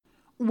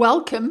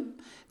Welcome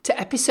to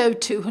episode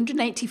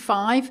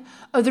 285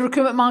 of the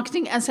Recruitment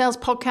Marketing and Sales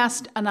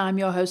podcast, and I'm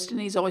your host,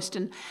 Denise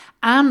Oyston,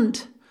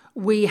 and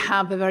we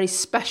have a very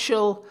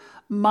special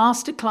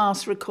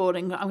masterclass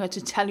recording I'm going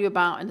to tell you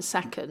about in a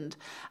second.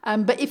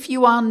 But if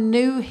you are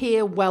new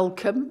here,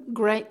 welcome.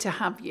 Great to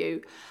have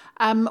you.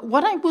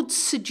 What I would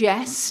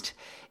suggest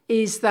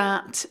is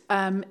that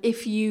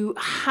if you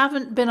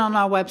haven't been on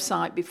our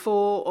website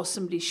before or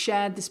somebody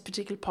shared this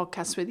particular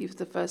podcast with you for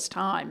the first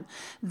time,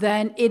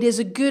 then it is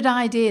a good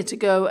idea to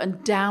go and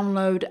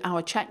download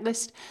our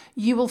checklist.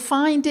 You will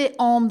find it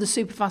on the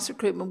Superfast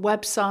Recruitment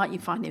website. You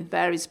find it in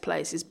various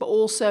places, but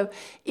also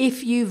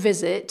if you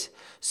visit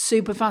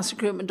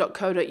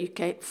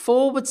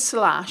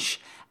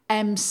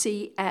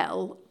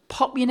superfastrecruitment.co.uk/MCL,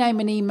 pop your name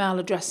and email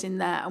address in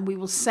there and we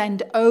will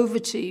send over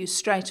to you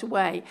straight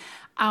away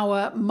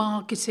our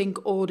marketing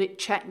audit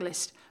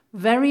checklist.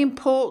 Very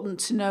important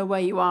to know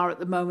where you are at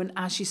the moment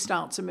as you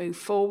start to move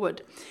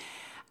forward.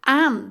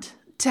 And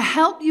to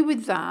help you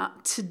with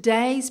that,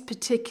 today's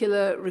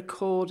particular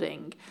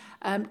recording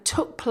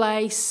took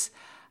place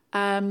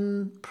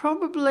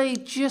probably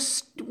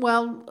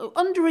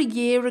under a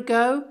year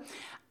ago.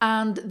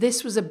 And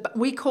this was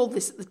we called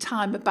this at the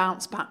time a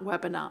bounce back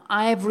webinar.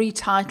 I have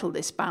retitled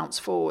this Bounce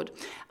Forward.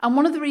 And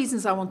one of the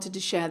reasons I wanted to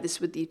share this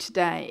with you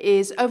today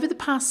is over the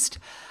past,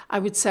 I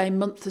would say,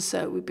 month or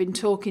so, we've been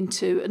talking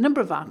to a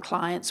number of our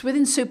clients.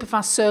 Within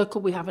Superfast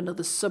Circle, we have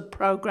another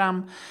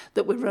sub-program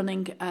that we're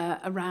running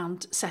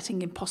around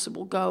setting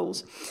impossible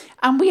goals.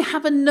 And we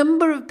have a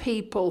number of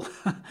people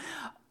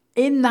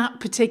in that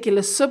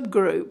particular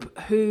subgroup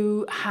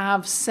who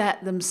have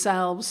set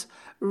themselves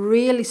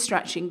really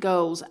stretching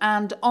goals.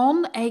 And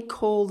on a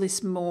call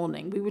this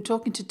morning, we were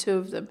talking to two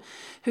of them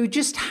who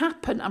just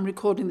happened, I'm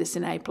recording this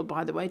in April,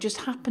 by the way, just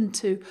happened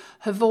to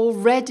have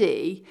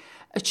already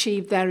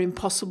achieved their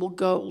impossible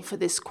goal for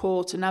this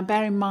quarter. Now,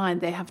 bear in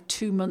mind, they have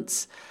 2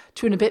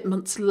 and a bit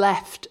months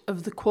left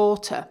of the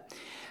quarter.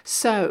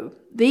 So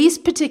these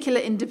particular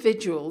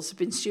individuals have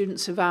been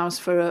students of ours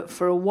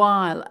for a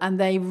while, and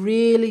they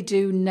really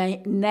do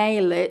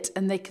nail it,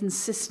 and they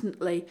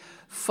consistently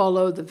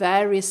follow the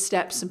various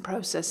steps and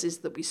processes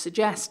that we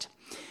suggest.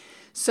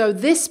 So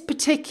this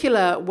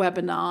particular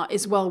webinar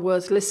is well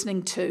worth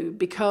listening to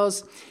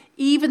because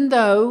even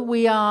though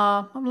we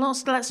are,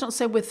 let's not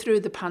say we're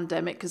through the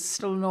pandemic because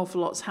still an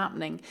awful lot's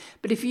happening,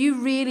 but if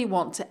you really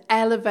want to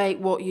elevate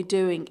what you're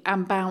doing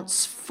and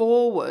bounce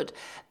forward,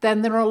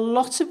 then there are a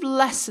lot of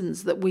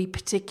lessons that we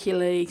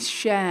particularly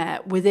share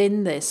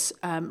within this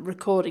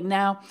recording.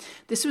 Now,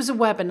 this was a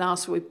webinar,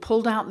 so we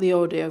pulled out the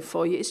audio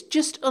for you. It's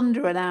just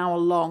under an hour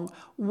long,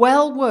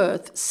 well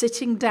worth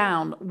sitting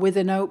down with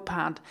a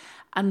notepad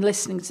and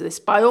listening to this.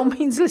 By all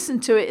means,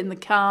 listen to it in the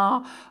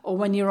car or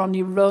when you're on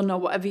your run or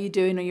whatever you're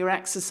doing or you're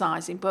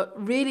exercising, but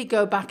really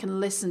go back and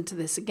listen to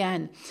this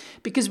again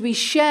because we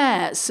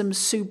share some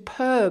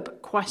superb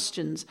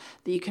questions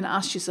that you can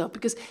ask yourself,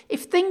 because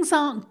if things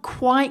aren't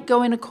quite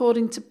going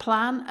according to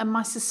plan, and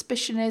my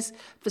suspicion is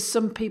for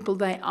some people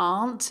they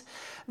aren't,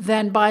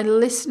 then by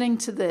listening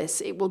to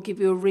this, it will give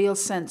you a real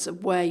sense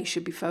of where you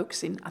should be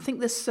focusing. I think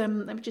there's, let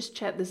me just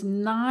check, there's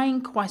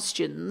 9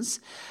 questions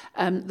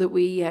that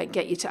we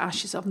get you to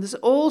ask yourself. And there's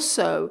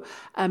also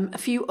a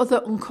few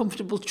other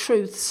uncomfortable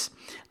truths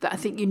that I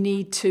think you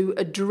need to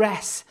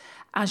address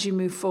as you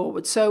move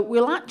forward. So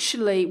we'll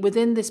actually,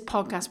 within this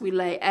podcast, we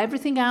lay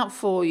everything out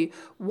for you,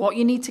 what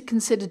you need to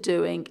consider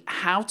doing,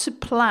 how to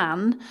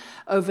plan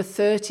over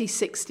 30,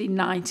 60,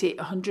 90,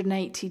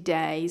 180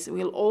 days.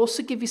 We'll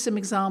also give you some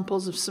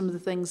examples of some of the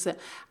things that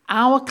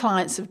our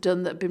clients have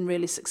done that have been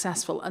really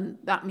successful, and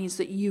that means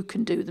that you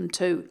can do them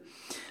too.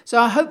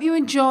 So I hope you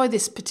enjoy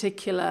this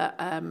particular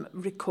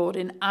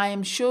recording. I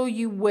am sure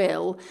you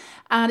will,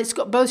 and it's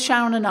got both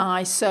Sharon and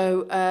I.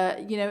 So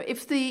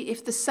if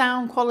the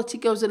sound quality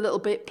goes a little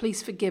bit,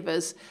 please forgive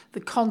us.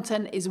 The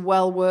content is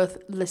well worth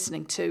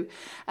listening to.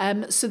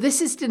 So this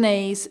is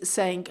Denise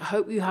saying,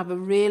 hope you have a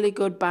really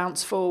good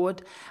bounce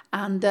forward,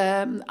 and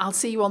I'll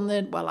speak to you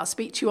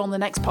on the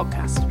next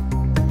podcast.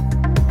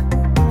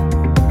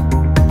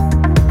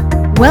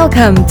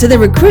 Welcome to the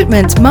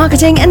Recruitment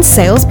Marketing and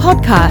Sales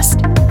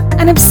podcast.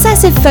 An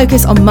obsessive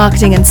focus on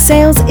marketing and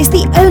sales is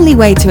the only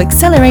way to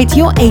accelerate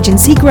your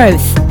agency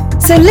growth.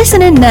 So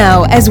listen in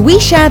now as we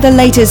share the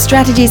latest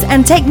strategies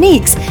and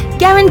techniques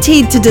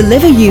guaranteed to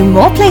deliver you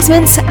more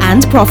placements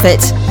and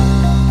profit.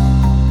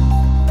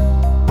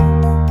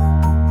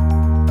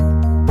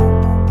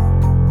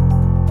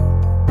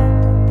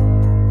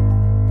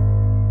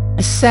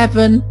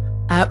 7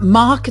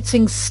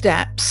 marketing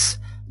steps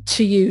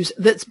to use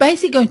that's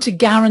basically going to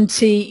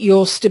guarantee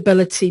your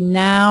stability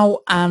now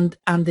and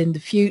in the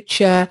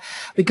future.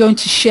 We're going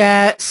to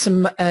share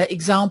some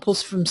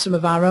examples from some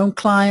of our own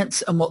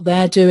clients and what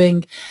they're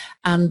doing,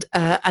 and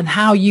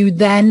how you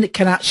then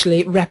can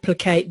actually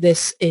replicate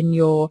this in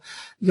your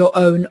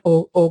own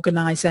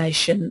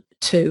organization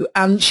too.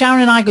 And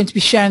Sharon and I are going to be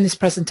sharing this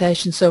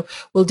presentation, so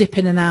we'll dip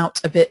in and out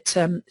a bit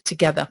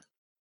together.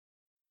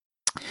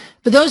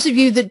 For those of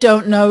you that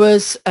don't know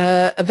us,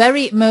 a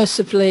very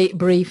mercifully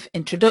brief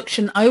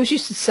introduction. I always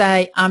used to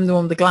say I'm the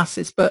one with the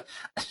glasses, but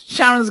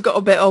Sharon's got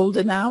a bit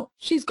older now.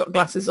 She's got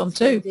glasses on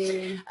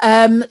too.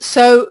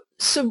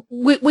 So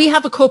we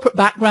have a corporate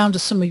background,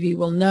 as some of you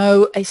will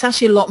know. It's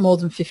actually a lot more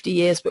than 50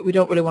 years, but we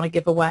don't really want to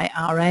give away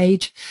our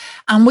age.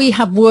 And we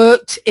have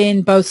worked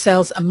in both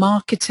sales and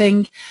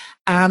marketing.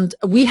 And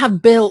we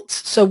have built,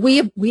 so we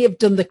have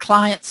done the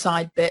client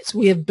side bits.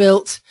 We have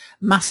built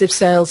massive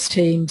sales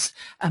teams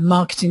and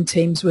marketing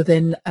teams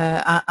within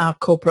our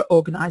corporate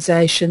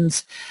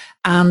organisations,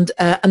 and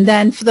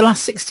then for the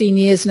last 16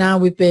 years now,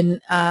 we've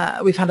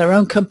had our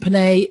own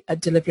company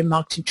delivering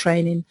marketing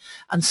training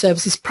and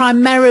services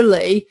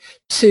primarily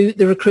to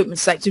the recruitment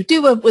sector. We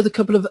do work with a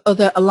couple of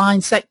other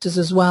aligned sectors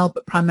as well,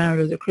 but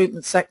primarily the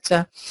recruitment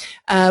sector.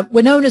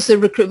 We're known as the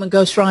recruitment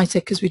ghostwriter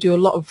because we do a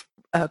lot of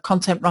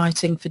content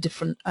writing for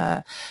different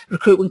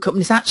recruitment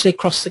companies actually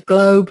across the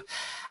globe,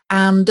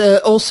 and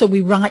also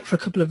we write for a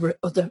couple of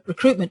other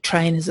recruitment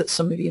trainers that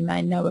some of you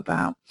may know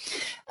about.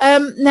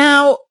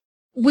 Now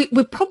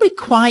we're probably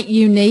quite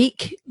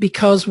unique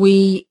because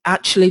we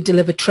actually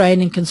deliver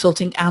training,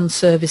 consulting and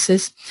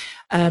services,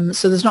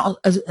 so there's not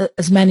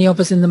as many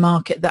of us in the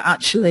market that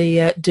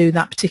actually do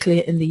that,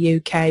 particularly in the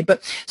UK.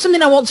 But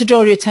something I want to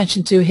draw your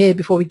attention to here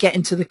before we get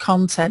into the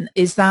content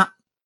is that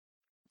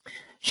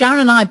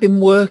Sharon and I have been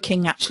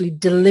working actually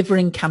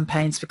delivering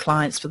campaigns for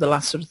clients for the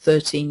last sort of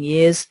 13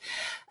 years.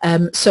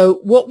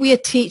 So what we are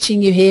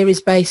teaching you here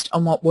is based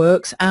on what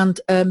works, and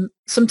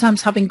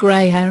sometimes having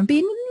grey hair and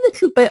being a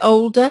little bit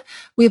older,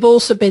 we've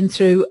also been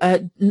through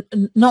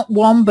not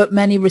one but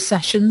many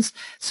recessions,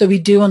 so we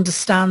do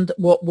understand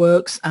what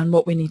works and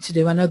what we need to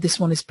do. I know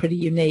this one is pretty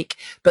unique,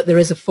 but there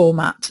is a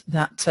format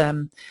that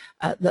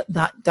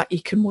that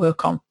you can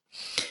work on.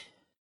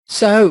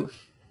 So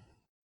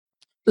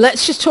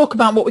let's just talk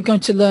about what we're going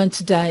to learn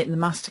today in the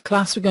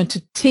masterclass. We're going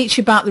to teach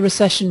you about the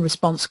recession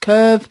response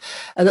curve,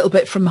 a little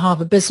bit from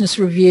Harvard Business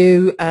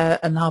Review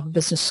and Harvard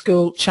Business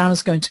School.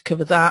 Sharon's going to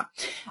cover that.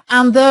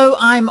 And though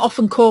I'm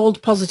often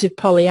called Positive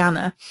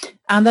Pollyanna,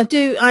 and I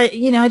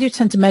do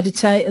tend to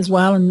meditate as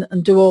well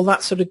and do all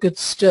that sort of good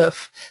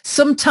stuff,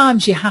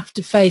 sometimes you have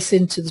to face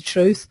into the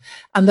truth,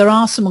 and there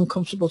are some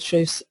uncomfortable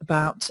truths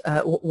about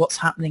what's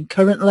happening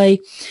currently.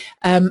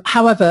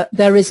 However,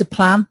 there is a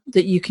plan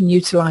that you can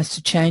utilize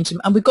to change them,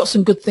 and we've got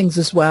some good things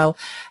as well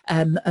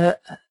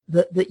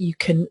that you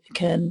can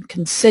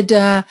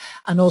consider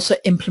and also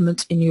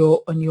implement in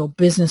your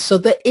business. So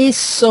there is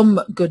some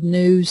good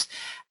news.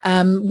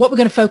 What we're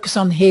going to focus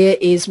on here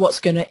is what's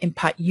going to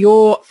impact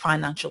your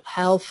financial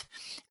health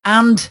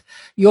and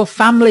your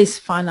family's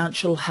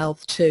financial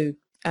health too.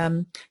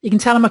 You can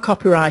tell I'm a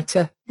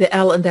copywriter, the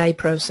L&A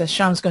process.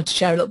 Sharon's going to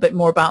share a little bit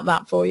more about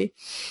that for you.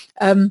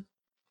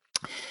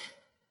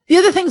 The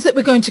other things that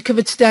we're going to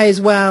cover today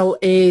as well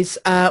is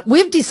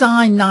we've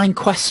designed 9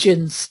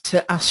 questions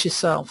to ask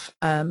yourself,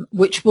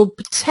 which will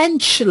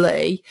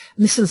potentially,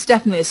 and this is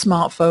definitely a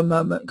smartphone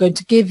moment, going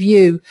to give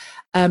you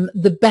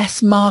the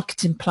best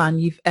marketing plan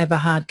you've ever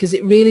had, because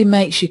it really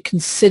makes you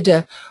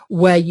consider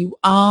where you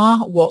are,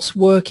 what's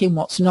working,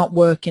 what's not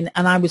working.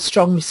 And I would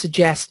strongly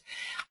suggest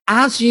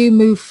as you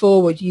move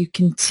forward, you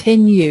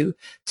continue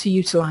to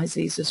utilize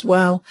these as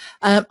well.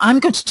 I'm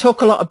going to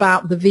talk a lot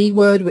about the V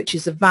word, which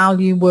is a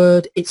value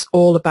word. It's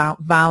all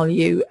about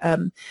value.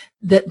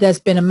 There's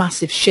been a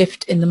massive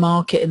shift in the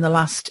market in the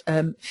last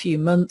few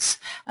months.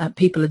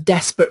 People are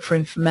desperate for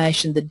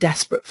information. They're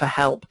desperate for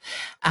help.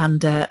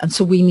 And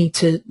so we need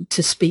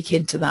to speak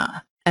into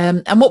that.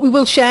 And what we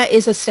will share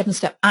is a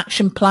 7-step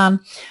action plan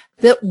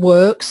that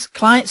works.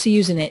 Clients are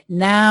using it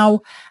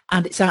now,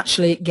 and it's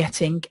actually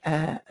getting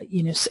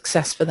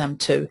success for them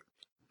too.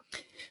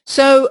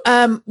 So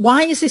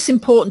why is this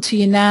important to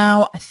you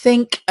now? I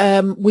think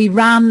we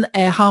ran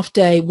a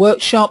half-day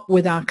workshop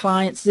with our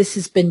clients. This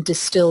has been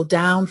distilled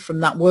down from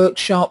that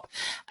workshop.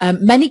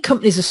 Many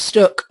companies are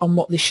stuck on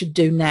what they should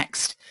do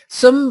next.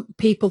 Some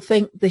people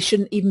think they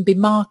shouldn't even be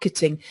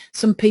marketing.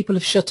 Some people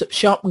have shut up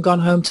shop and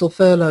gone home till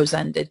furloughs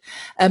ended.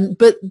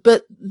 But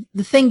the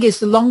thing is,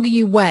 the longer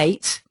you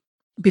wait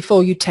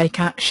before you take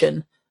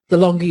action, the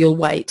longer you'll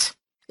wait,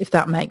 if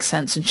that makes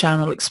sense, and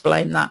Sharon will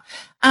explain that.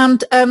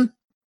 And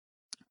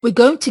we're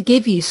going to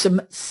give you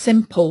some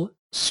simple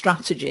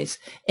strategies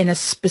in a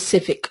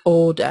specific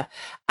order,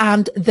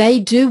 and they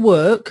do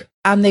work,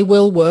 and they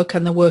will work,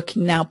 and they're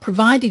working now,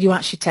 provided you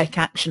actually take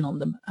action on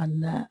them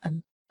and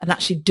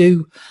actually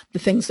do the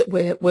things that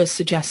we're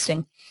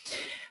suggesting.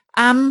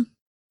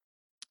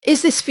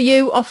 Is this for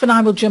you? Often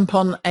I will jump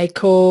on a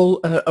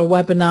call, a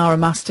webinar, a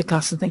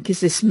masterclass and think,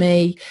 is this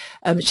me?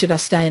 Should I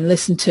stay and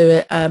listen to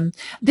it?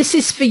 This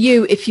is for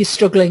you if you're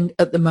struggling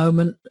at the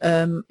moment,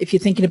 if you're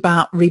thinking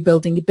about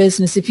rebuilding your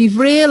business, if you've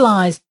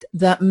realized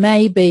that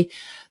maybe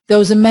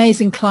those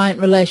amazing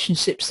client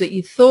relationships that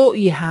you thought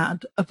you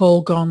had have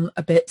all gone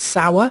a bit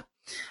sour,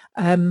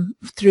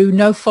 through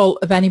no fault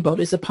of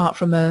anybody's apart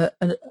from a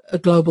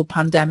global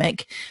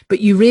pandemic, but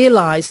you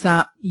realize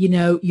that, you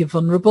know, you're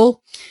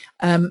vulnerable.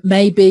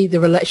 Maybe the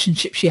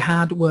relationships you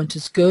had weren't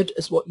as good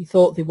as what you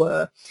thought they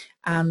were,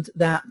 and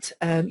that,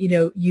 you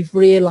know, you've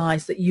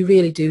realized that you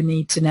really do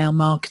need to nail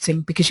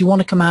marketing because you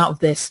want to come out of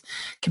this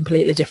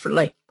completely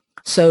differently.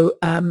 So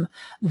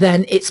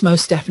then it's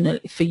most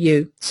definitely for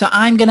you. So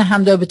I'm going to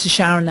hand over to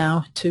Sharon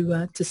now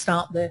to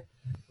start the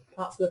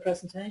parts of the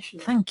presentation.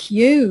 Thank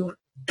you.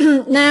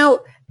 Now,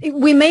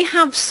 we may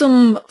have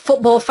some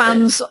football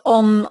fans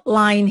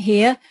online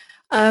here.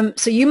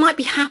 So you might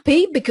be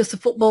happy because the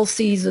football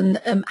season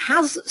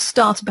has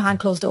started behind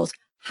closed doors.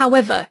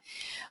 However,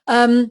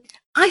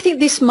 I think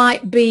this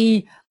might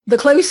be the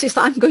closest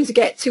I'm going to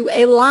get to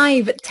a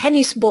live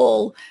tennis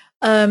ball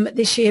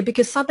this year,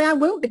 because sadly I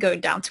won't be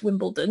going down to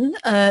Wimbledon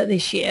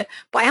this year,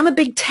 but I am a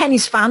big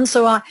tennis fan,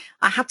 so I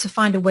had to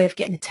find a way of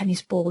getting a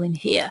tennis ball in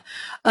here.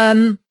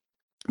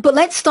 But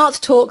let's start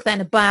to talk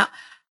then about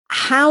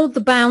how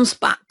the bounce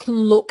back can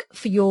look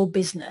for your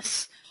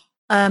business.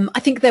 I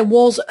think there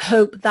was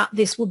hope that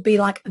this would be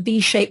like a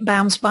V-shaped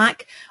bounce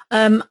back,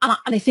 and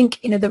I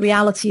think, you know, the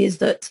reality is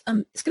that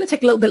it's going to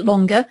take a little bit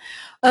longer.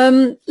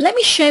 Let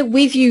me share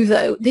with you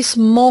though this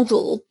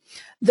model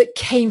that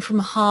came from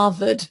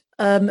Harvard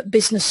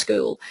Business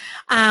School,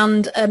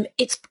 and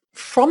it's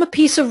from a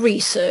piece of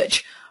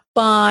research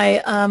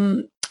by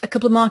a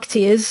couple of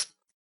marketeers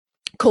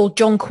called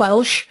John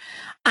Quelch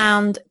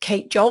and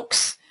Kate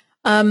Jocks,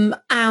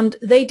 and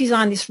they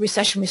designed this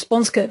recession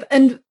response curve.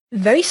 And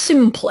very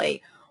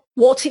simply,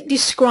 what it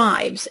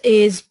describes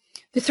is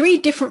the three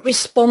different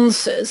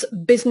responses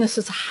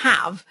businesses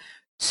have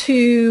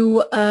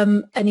to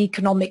an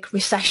economic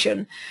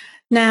recession.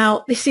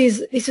 Now, this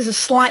is a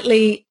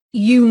slightly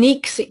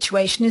unique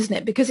situation, isn't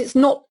it? Because it's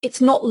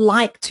not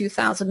like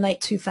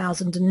 2008,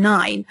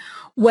 2009,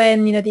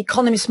 when, you know, the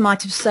economists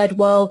might have said,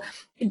 well,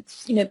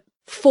 it's, you know,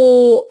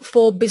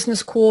 four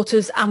business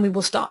quarters and we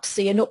will start to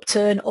see an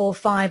upturn, or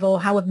 5,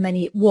 or however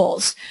many it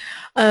was.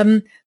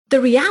 The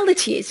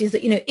reality is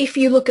that, you know, if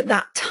you look at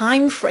that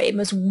time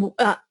frame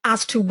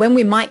as to when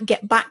we might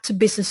get back to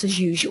business as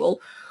usual,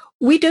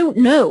 we don't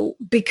know,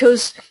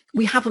 because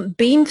we haven't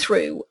been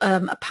through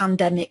a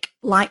pandemic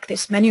like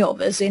this, many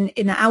of us,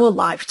 in our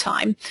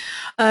lifetime.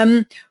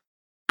 And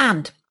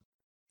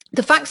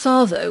the facts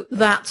are, though,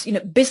 that, you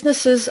know,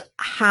 businesses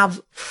have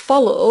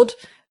followed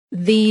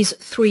these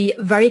three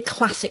very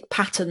classic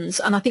patterns.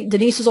 And I think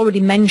Denise has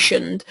already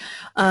mentioned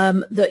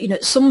that, you know,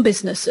 some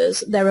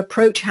businesses, their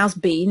approach has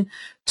been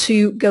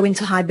to go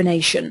into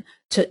hibernation,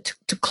 to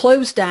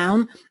close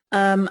down.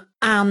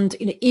 And,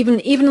 you know, even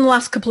in the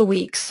last couple of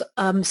weeks,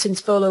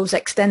 since furlough was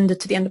extended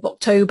to the end of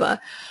October,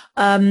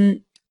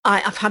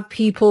 I've had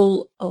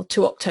people, or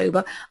to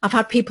October, I've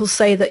had people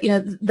say that, you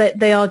know, that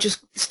they are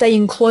just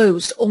staying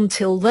closed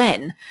until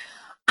then.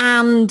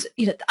 And,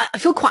 you know, I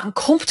feel quite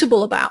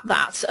uncomfortable about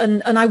that,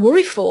 and I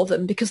worry for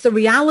them, because the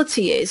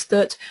reality is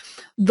that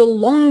the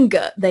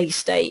longer they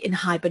stay in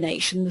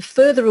hibernation, the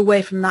further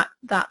away from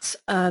that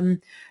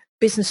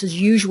business as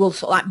usual,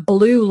 sort of like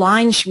blue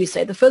line, should we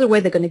say, the further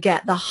away they're going to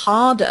get, the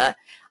harder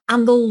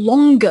and the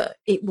longer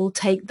it will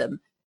take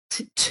them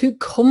to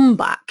come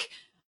back.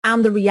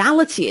 And the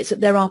reality is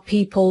that there are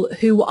people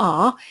who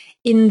are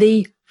in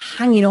the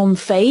hanging on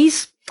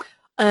phase,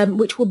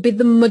 which will be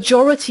the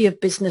majority of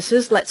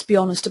businesses, let's be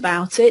honest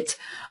about it.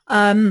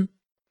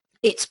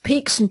 It's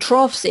peaks and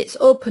troughs, it's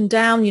up and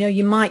down. You know,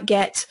 you might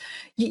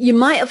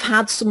have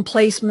had some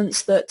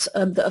placements that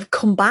have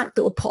come back,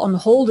 that were put on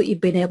hold, that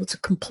you've been able to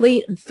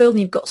complete and fill, and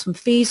you've got some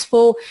fees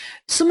for.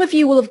 Some of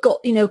you will have got,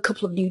 you know, a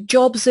couple of new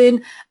jobs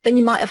in, then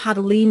you might have had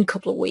a lean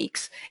couple of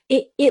weeks.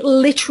 It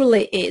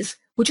literally is,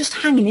 we're just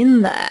hanging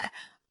in there,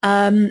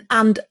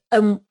 and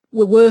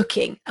we're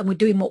working and we're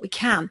doing what we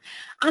can.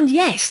 And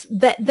yes,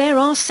 there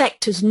are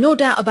sectors, no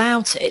doubt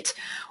about it,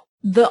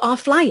 that are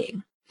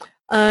flying.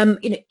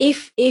 You know,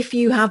 if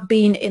you have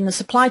been in the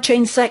supply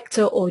chain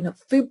sector, or, you know,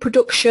 food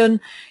production,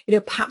 you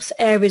know, perhaps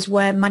areas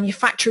where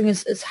manufacturing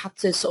has had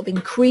to sort of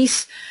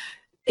increase,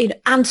 you know,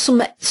 and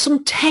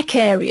some tech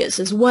areas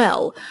as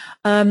well,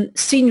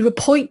 senior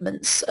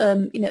appointments,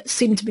 you know,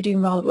 seem to be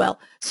doing rather well.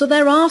 So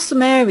there are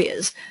some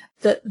areas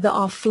that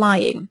are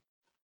flying.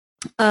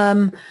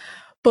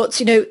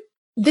 But, you know,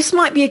 this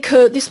might be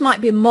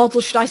a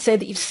model, should I say,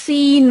 that you've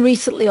seen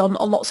recently on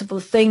lots of other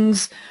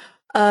things.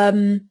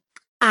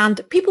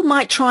 And people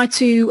might try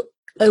to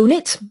own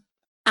it,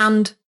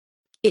 and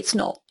it's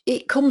not.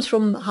 It comes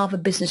from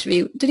Harvard Business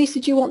Review. Denise,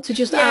 did you want to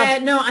just add?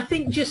 Yeah, no, I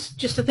think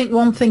just I think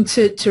one thing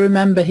to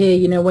remember here,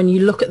 you know, when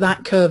you look at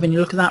that curve and you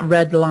look at that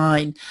red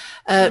line,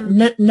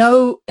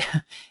 no,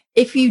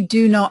 if you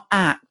do not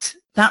act,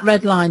 that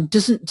red line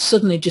doesn't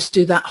suddenly just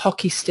do that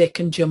hockey stick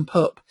and jump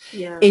up.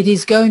 Yeah. It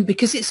is going,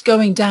 because it's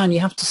going down, you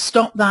have to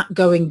stop that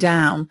going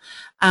down,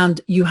 and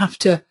you have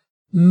to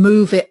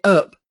move it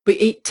up. But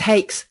it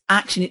takes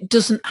action. It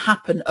doesn't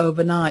happen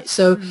overnight.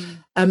 So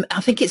I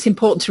think it's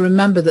important to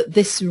remember that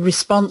this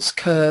response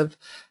curve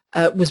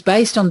was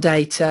based on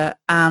data,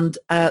 and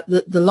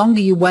the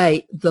longer you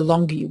wait,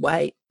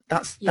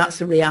 That's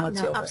the reality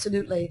of it.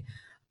 Absolutely.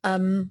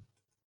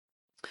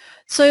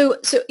 So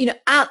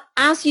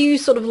as you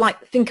sort of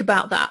like think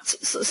about that,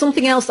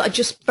 something else that I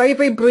just very,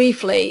 very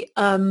briefly,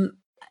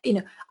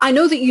 I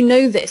know that you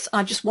know this,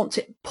 I just want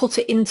to put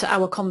it into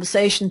our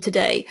conversation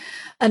today,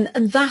 and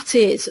that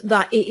is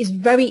that it is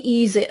very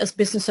easy as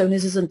business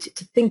owners, isn't it,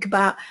 to think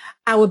about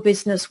our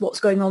business, what's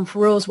going on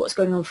for us, what's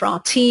going on for our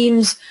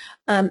teams,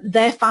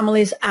 their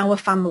families, our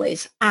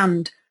families,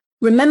 and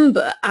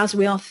remember, as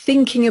we are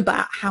thinking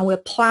about how we're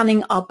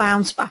planning our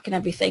bounce back and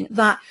everything,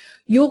 that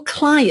your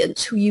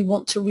clients who you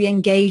want to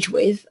re-engage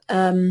with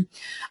and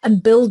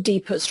build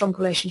deeper, stronger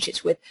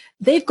relationships with,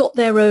 they've got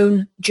their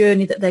own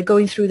journey that they're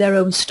going through, their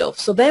own stuff.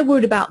 So they're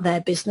worried about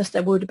their business,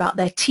 they're worried about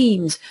their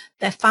teams,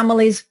 their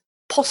families,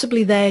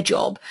 possibly their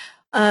job.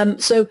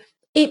 So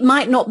it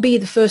might not be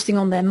the first thing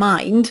on their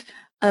mind,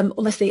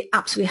 unless they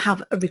absolutely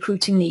have a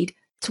recruiting need,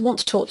 to want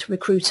to talk to a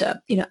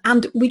recruiter,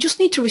 and we just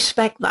need to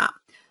respect that.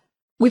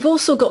 We've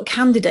also got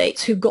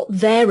candidates who've got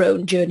their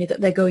own journey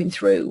that they're going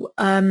through.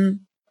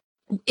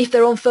 If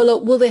they're on furlough,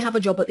 will they have a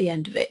job at the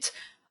end of it?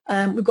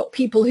 We've got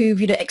people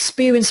who've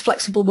experienced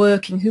flexible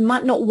working, who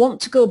might not want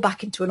to go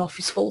back into an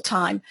office full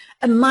time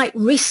and might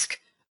risk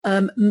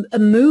a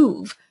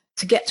move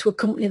to get to a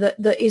company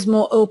that is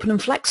more open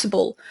and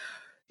flexible.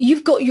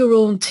 You've got your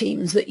own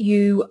teams that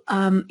you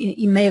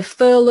may have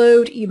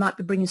furloughed. You might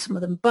be bringing some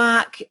of them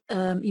back.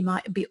 You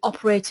might be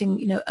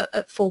operating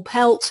at full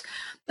pelt.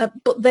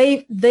 But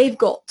they've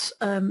got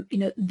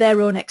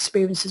their own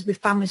experiences with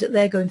families that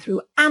they're going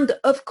through, and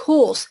of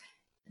course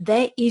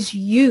there is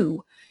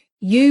you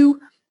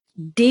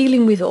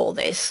dealing with all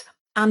this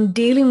and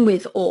dealing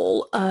with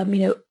all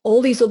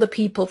all these other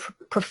people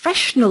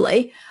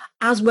professionally,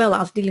 as well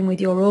as dealing with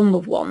your own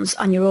loved ones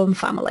and your own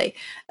family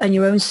and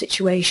your own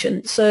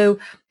situation. So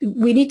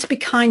we need to be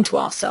kind to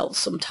ourselves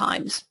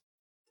sometimes.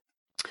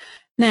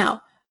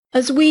 Now,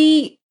 as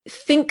we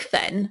think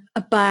then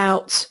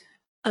about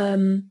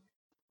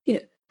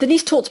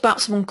Denise talked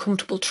about some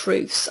uncomfortable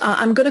truths.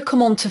 I'm going to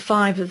come on to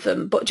 5 of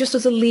them, but just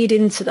as a lead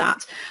into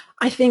that,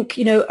 I think,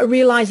 a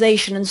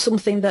realization and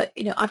something that,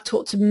 I've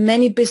talked to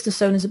many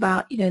business owners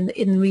about,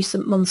 in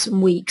recent months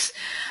and weeks,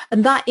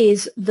 and that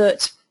is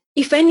that,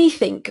 if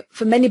anything,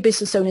 for many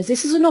business owners,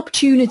 this is an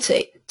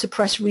opportunity to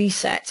press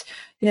reset,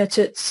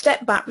 to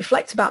step back,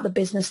 reflect about the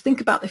business,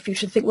 think about the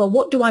future, think, well,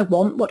 what do I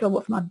want? What do I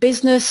want for my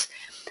business?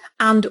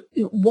 And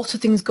what are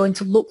things going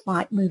to look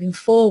like moving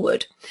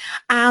forward?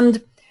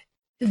 And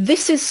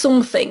this is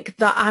something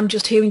that I'm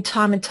just hearing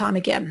time and time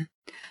again.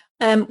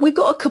 We've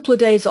got a couple of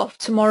days off,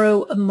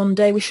 tomorrow and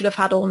Monday. We should have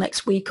had all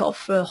next week off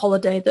for a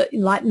holiday that,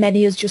 like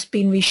many, has just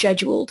been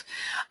rescheduled.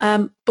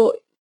 But,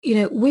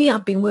 we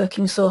have been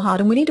working so hard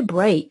and we need a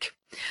break.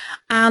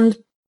 And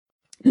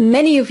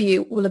many of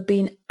you will have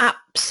been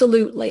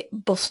absolutely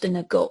busting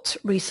a gut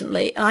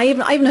recently. And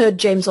I even heard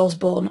James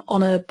Osborne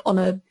on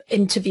a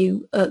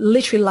interview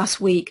literally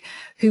last week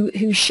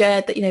who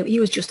shared that he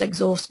was just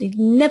exhausted. He'd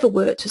never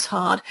worked as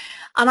hard.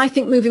 And I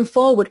think moving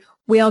forward,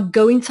 we are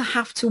going to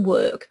have to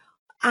work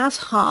as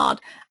hard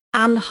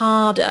and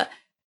harder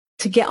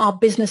to get our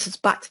businesses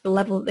back to the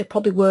level that they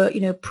probably were,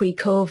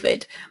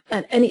 pre-COVID.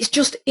 And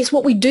it's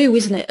what we do,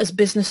 isn't it, as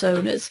business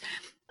owners?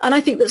 And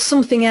I think that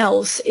something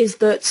else is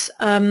that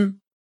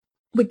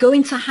we're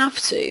going to have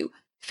to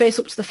face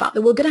up to the fact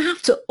that we're going to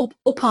have to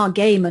up our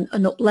game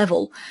and up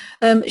level.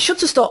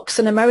 Shutterstock's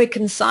an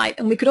American site,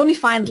 and we could only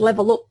find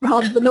level up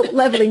rather than up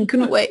leveling,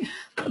 couldn't we?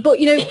 But,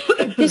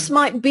 this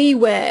might be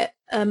where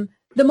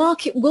the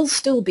market will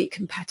still be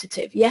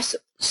competitive. Yes,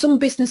 some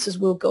businesses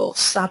will go,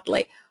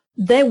 sadly.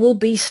 There will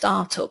be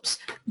startups.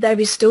 There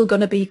is still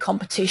going to be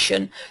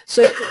competition.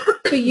 So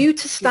for you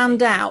to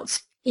stand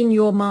out in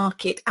your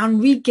market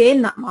and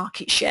regain that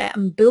market share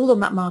and build on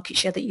that market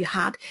share that you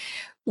had,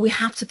 we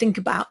have to think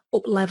about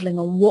up leveling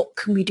and what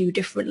can we do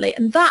differently.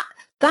 And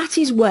that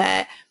is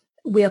where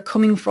we are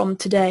coming from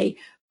today.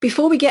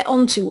 Before we get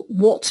on to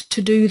what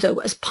to do, though,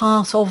 as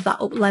part of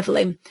that up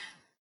leveling,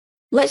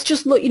 let's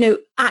just look,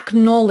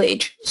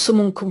 acknowledge some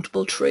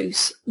uncomfortable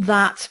truths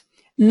that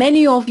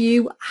many of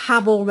you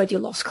have already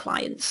lost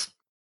clients.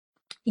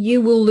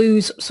 You will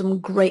lose some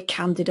great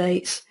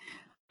candidates.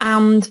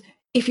 And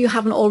if you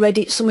haven't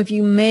already, some of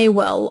you may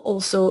well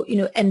also,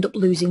 end up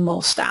losing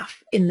more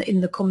staff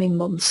in the coming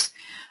months.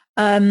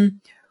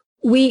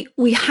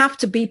 We have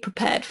to be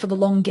prepared for the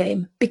long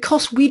game,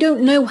 because we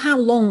don't know how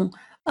long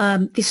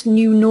this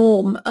new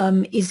norm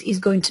is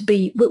going to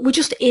be. We're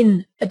just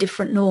in a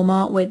different norm,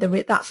 aren't we?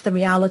 That's the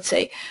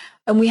reality,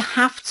 and we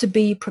have to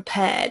be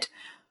prepared.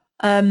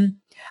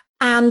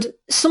 And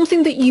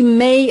something that you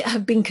may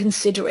have been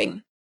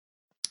considering,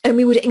 and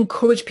we would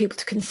encourage people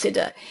to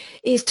consider,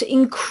 is to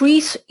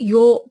increase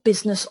your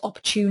business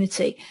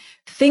opportunity.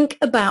 Think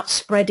about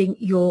spreading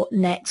your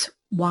net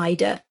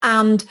wider.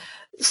 And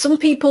some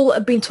people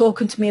have been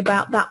talking to me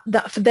about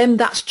that for them,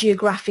 that's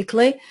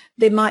geographically.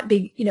 They might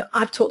be,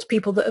 I've talked to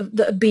people that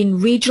have been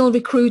regional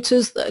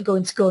recruiters that are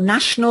going to go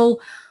national,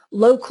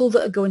 local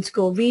that are going to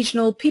go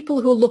regional,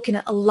 people who are looking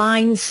at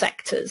aligned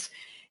sectors.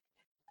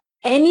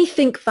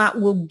 Anything that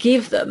will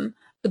give them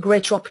a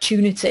greater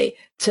opportunity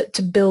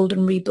to build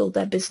and rebuild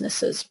their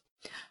businesses.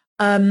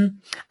 And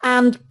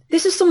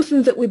this is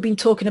something that we've been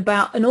talking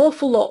about an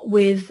awful lot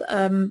with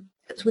the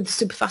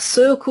Superfast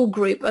Circle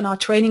group and our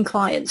training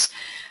clients.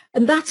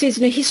 And that is,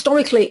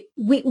 historically,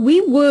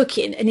 we work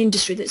in an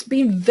industry that's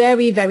been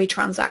very, very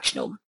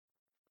transactional.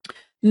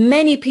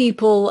 Many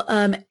people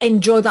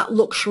enjoy that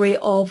luxury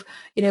of,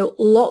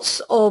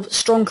 lots of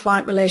strong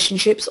client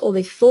relationships, or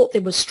they thought they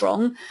were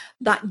strong.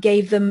 That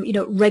gave them,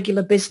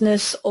 regular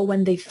business, or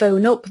when they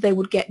phone up, they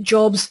would get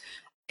jobs.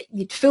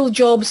 You'd fill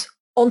jobs,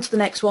 on to the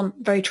next one,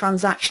 very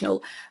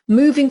transactional.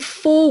 Moving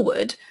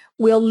forward,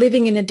 we are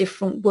living in a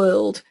different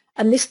world.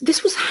 And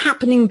this was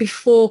happening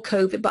before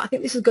COVID, but I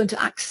think this is going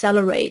to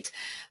accelerate.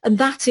 And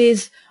that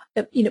is,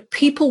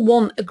 people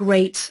want a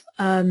great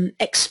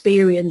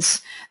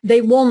experience.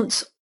 They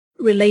want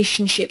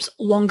relationships,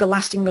 longer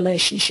lasting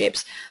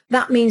relationships.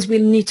 That means we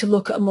need to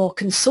look at a more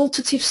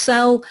consultative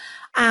sell,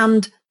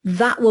 and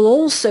that will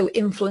also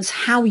influence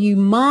how you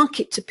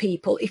market to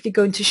people if you're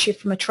going to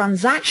shift from a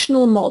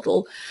transactional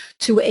model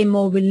to a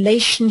more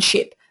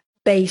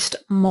relationship-based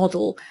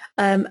model.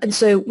 And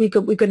so we're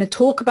going to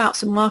talk about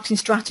some marketing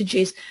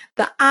strategies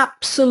that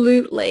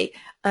absolutely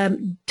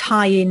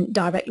tie in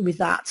directly with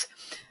that.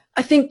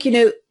 I think,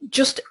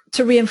 just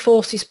to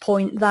reinforce this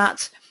point,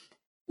 that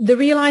the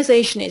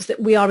realization is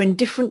that we are in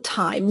different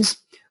times.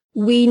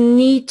 We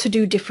need to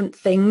do different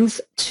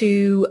things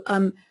to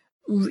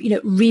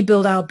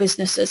rebuild our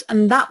businesses,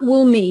 and that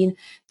will mean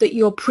that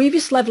your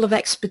previous level of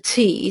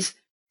expertise,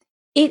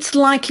 it's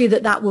likely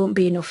that won't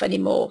be enough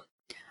anymore,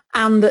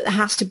 and that there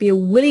has to be a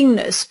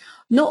willingness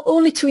not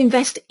only to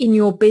invest in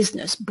your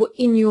business but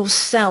in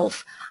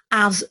yourself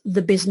as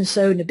the business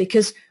owner,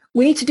 because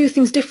we need to do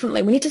things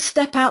differently. We need to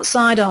step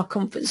outside our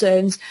comfort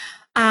zones,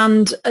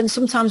 and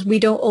sometimes we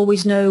don't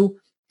always know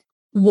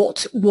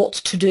what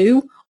to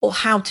do or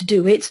how to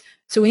do it,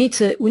 so we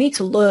need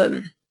to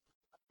learn.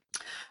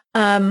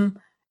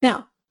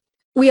 Now,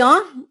 we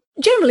are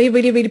generally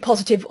really, really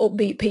positive,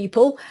 upbeat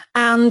people,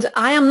 and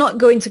I am not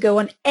going to go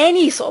on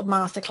any sort of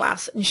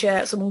masterclass and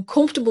share some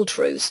uncomfortable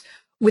truths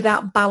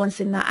without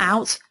balancing that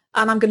out.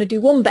 And I'm going to do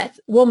one bet,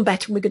 and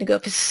we're going to go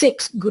for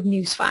 6 good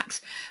news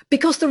facts,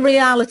 because the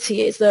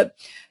reality is that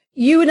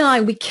you and I,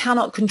 we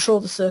cannot control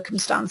the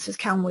circumstances,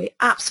 can we?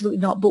 Absolutely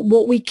not. But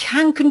what we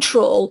can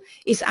control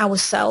is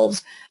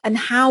ourselves and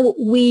how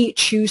we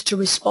choose to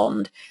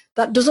respond.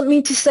 That doesn't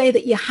mean to say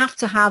that you have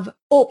to have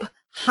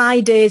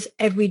high days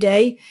every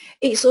day.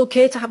 It's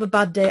okay to have a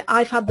bad day.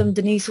 I've had them.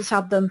 Denise has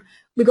had them.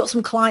 We've got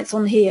some clients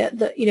on here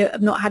that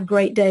have not had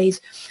great days,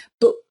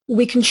 but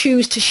we can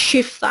choose to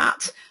shift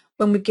that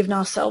when we've given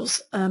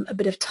ourselves a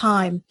bit of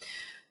time.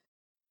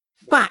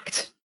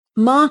 Fact: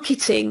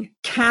 marketing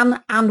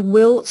can and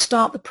will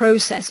start the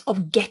process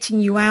of getting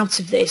you out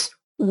of this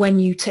when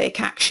you take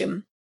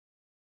action.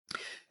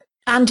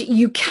 And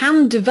you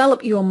can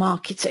develop your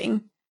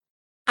marketing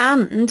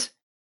and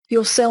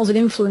your sales and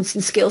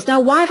influencing skills. Now,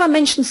 why have I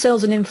mentioned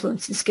sales and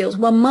influencing skills?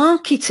 Well,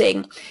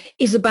 marketing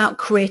is about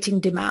creating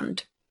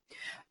demand.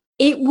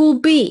 It will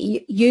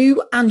be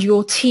you and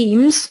your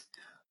teams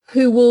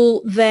who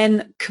will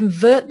then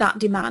convert that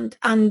demand,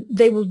 and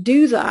they will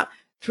do that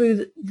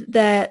through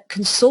their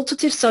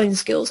consultative selling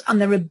skills and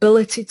their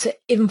ability to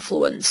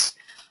influence.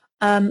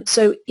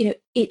 So,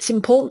 it's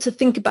important to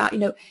think about,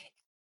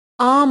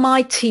 are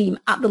my team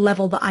at the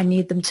level that I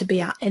need them to be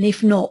at? And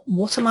if not,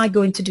 what am I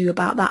going to do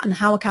about that? And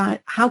how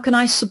can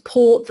I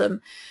support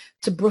them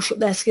to brush up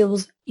their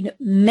skills?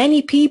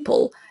 Many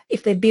people,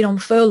 if they've been on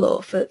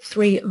furlough for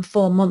 3 and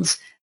 4 months,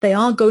 they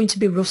are going to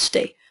be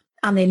rusty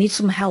and they need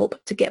some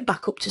help to get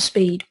back up to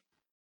speed.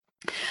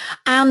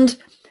 And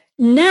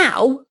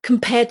now,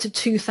 compared to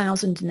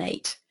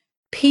 2008,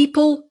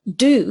 people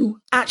do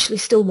actually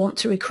still want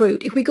to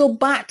recruit. If we go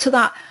back to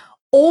that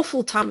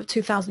awful time of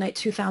 2008,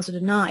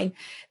 2009,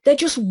 there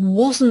just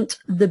wasn't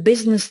the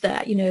business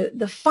there.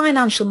 The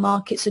financial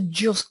markets had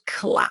just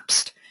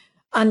collapsed.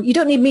 And you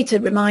don't need me to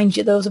remind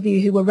you, those of you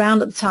who were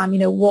around at the time,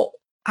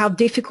 how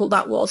difficult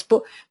that was.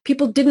 But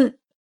people didn't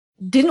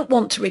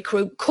want to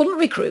recruit, couldn't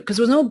recruit because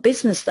there was no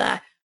business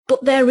there.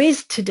 But there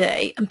is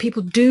today, and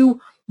people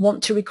do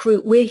want to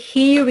recruit. We're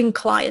hearing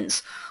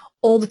clients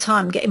all the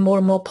time getting more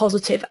and more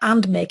positive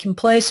and making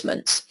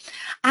placements.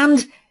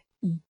 And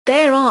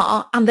there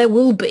are, and there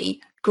will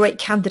be, great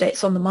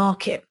candidates on the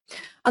market.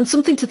 And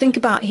something to think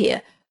about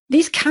here,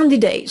 these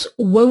candidates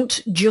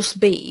won't just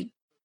be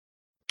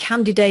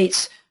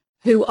candidates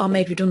who are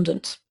made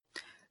redundant.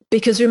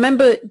 Because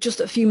remember,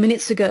 just a few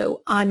minutes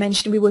ago, I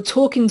mentioned we were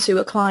talking to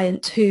a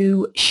client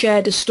who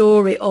shared a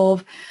story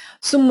of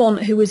someone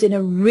who was in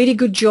a really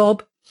good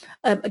job,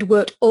 had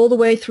worked all the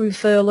way through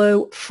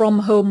furlough from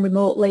home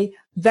remotely,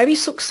 very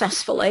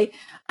successfully,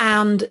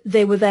 and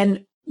they were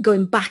then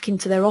going back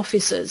into their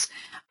offices.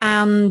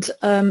 And,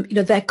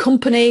 their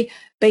company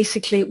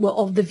basically were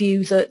of the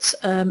view that,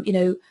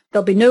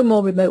 there'll be no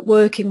more remote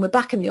working, we're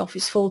back in the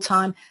office full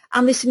time.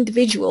 And this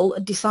individual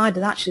had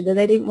decided actually that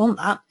they didn't want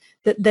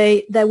that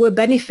there were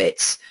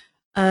benefits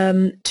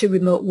to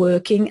remote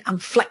working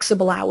and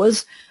flexible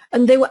hours,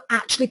 and they were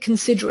actually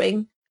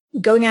considering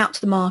going out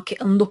to the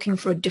market and looking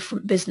for a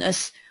different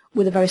business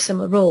with a very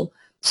similar role.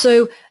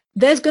 So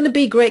there's going to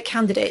be great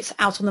candidates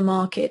out on the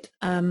market,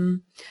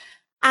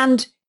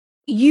 and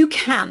you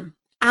can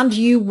and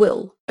you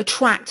will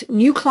attract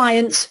new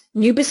clients,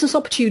 new business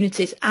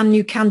opportunities and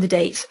new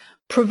candidates,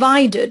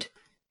 provided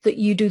that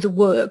you do the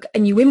work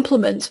and you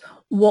implement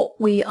what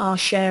we are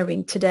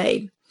sharing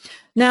today.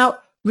 Now,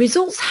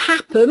 results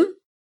happen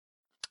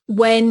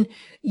when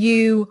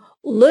you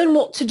learn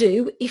what to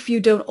do if you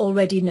don't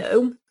already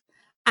know,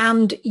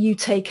 and you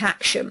take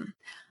action.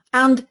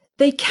 And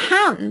they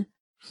can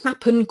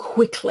happen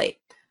quickly.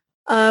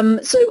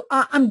 So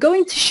I'm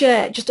going to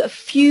share just a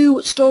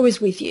few stories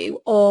with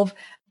you of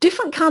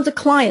different kinds of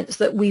clients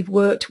that we've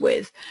worked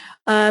with,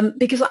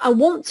 because I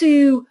want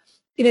to,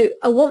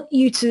 I want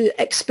you to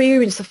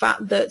experience the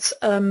fact that,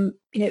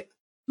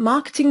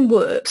 marketing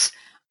works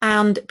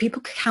and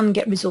people can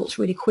get results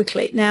really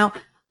quickly. Now,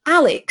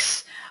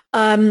 Alex,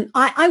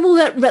 I will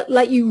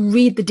let you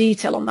read the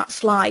detail on that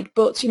slide,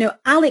 but,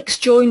 Alex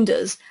joined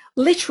us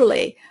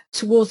literally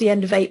towards the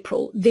end of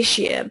April this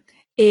year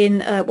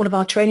in one of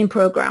our training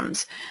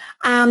programs.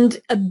 And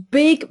a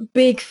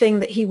big thing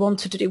that he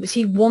wanted to do was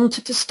he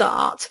wanted to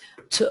start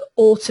to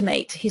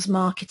automate his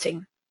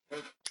marketing.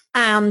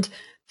 And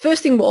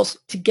first thing was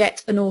to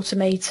get an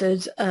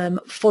automated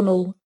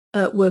funnel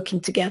working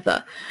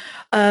together.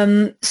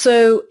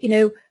 So,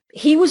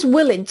 he was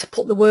willing to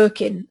put the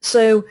work in.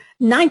 So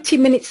 90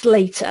 minutes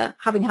later,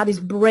 having had his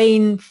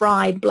brain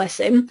fried, bless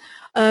him,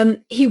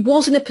 he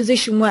was in a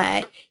position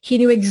where he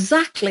knew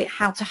exactly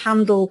how to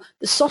handle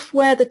the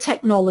software, the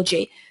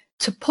technology,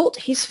 to put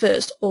his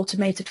first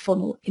automated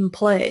funnel in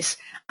place.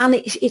 And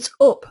it's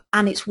up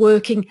and it's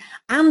working,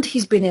 and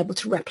he's been able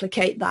to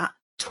replicate that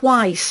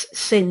twice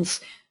since.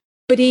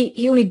 But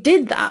he only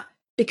did that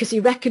because he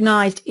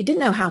recognized he didn't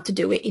know how to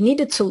do it. He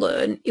needed to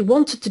learn. He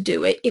wanted to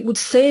do it. It would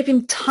save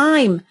him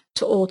time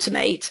to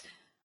automate,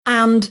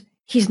 and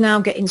he's now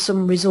getting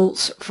some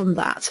results from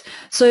that.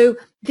 So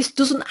this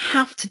doesn't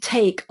have to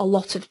take a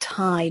lot of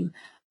time.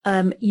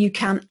 You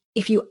can,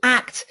 if you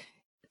act,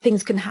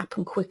 things can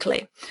happen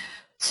quickly.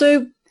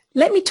 So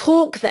let me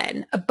talk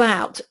then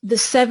about the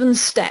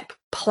 7-step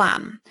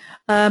plan.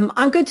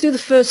 I'm going to do the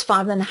first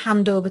 5 and then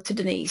hand over to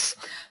Denise.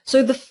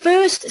 So the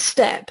first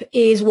step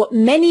is what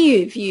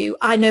many of you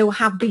I know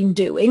have been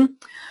doing,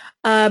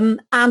 and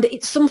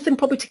it's something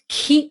probably to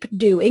keep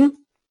doing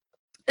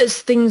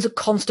as things are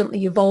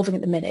constantly evolving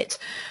at the minute.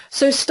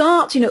 So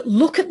start,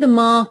 look at the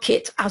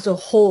market as a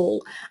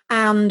whole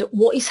and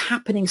what is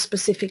happening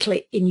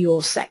specifically in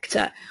your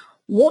sector.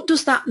 What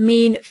does that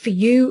mean for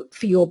you,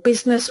 for your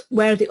business?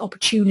 Where are the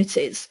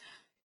opportunities?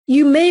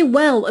 You may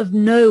well have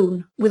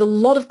known with a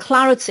lot of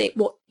clarity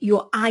what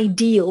your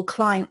ideal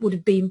client would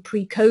have been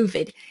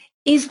pre-COVID.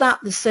 Is that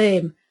the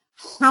same?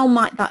 How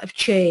might that have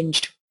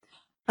changed?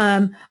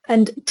 And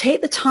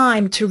take the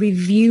time to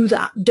review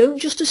that. Don't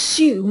just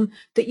assume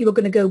that you are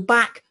going to go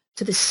back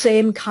to the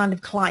same kind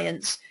of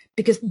clients,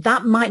 because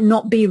that might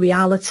not be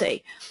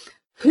reality.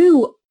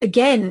 Who,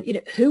 again,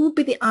 who would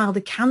be the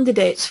other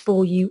candidates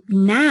for you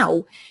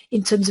now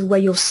in terms of where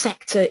your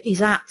sector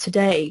is at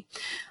today?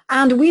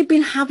 And we've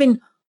been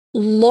having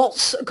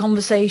lots of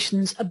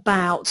conversations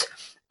about,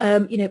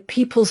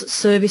 people's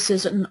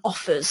services and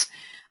offers,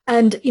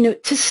 and,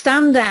 to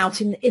stand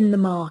out in the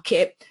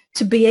market,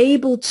 to be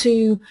able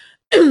to,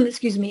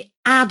 excuse me,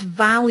 add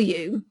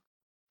value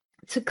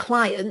to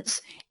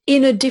clients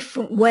in a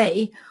different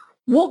way.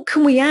 What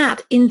can we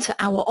add into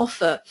our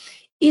offer?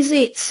 Is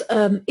it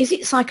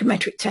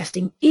psychometric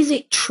testing? Is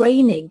it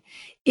training?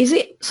 Is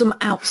it some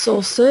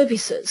outsourced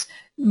services?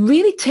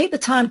 Really take the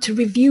time to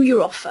review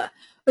your offer,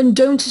 and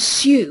don't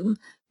assume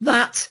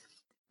that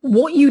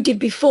what you did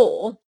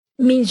before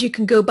means you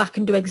can go back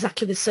and do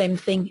exactly the same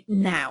thing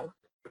now.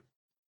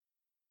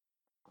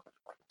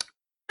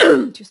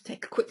 Just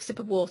take a quick sip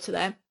of water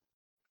there.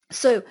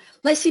 So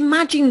let's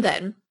imagine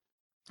then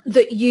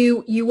that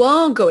you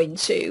are going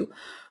to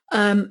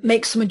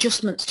make some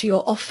adjustments to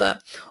your offer,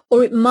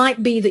 or it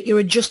might be that you're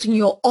adjusting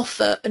your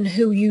offer and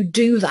who you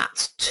do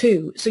that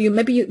to. So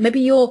maybe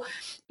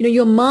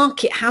your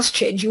market has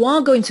changed. You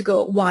are going to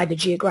go wider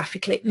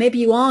geographically. Maybe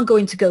you are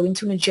going to go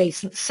into an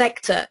adjacent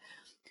sector.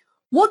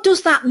 What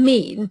does that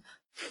mean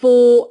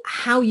for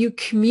how you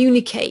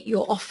communicate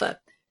your offer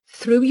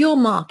through your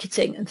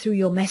marketing and through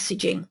your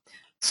messaging?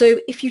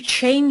 So if you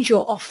change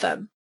your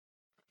offer,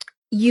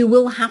 you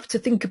will have to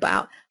think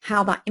about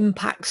how that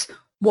impacts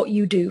what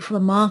you do from a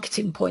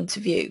marketing point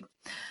of view.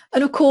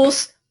 And of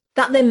course,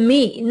 that then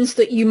means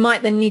that you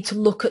might then need to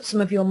look at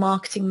some of your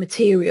marketing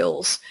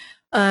materials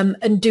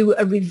and do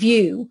a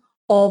review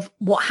of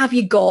what have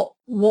you got,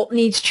 what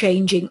needs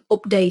changing,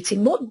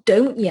 updating, what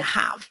don't you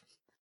have.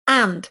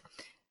 And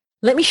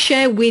let me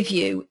share with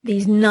you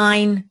these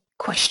 9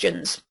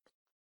 questions,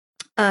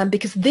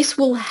 because this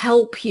will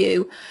help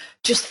you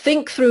just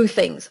think through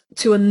things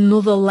to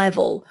another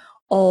level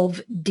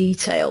of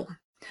detail.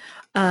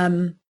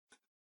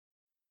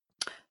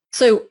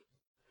 So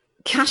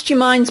cast your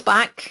minds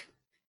back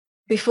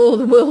before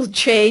the world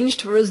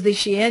changed for us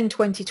this year in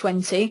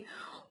 2020.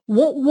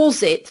 what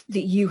was it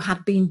that you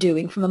had been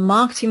doing from a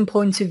marketing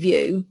point of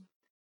view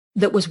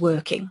that was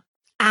working,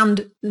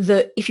 and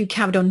that if you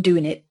carried on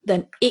doing it,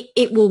 then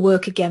it will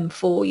work again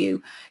for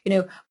you.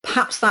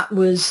 Perhaps that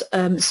was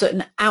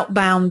certain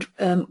outbound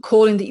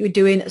calling that you were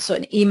doing, a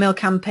certain email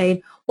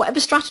campaign, whatever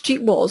strategy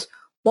it was,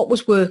 what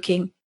was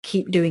working,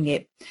 keep doing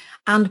it.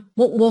 And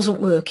what wasn't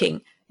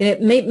working,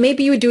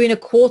 maybe you were doing a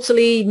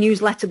quarterly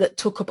newsletter that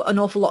took up an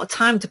awful lot of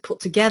time to put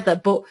together,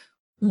 but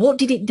what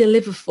did it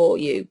deliver for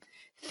you?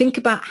 Think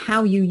about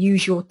how you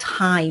use your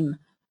time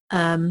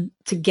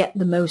to get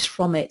the most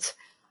from it.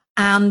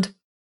 And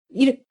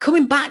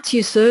coming back to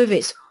your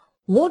service,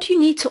 what do you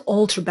need to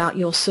alter about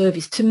your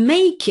service to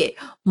make it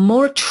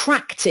more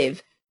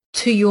attractive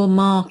to your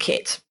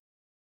market?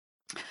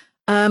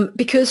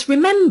 Because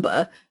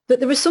remember that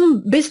there are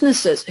some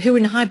businesses who are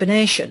in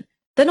hibernation.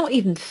 They're not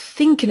even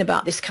thinking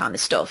about this kind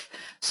of stuff.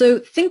 So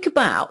think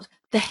about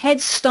the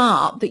head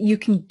start that you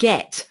can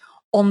get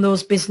on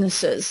those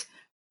businesses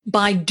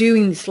by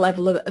doing this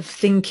level of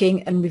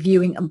thinking and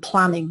reviewing and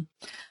planning.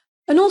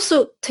 And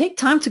also take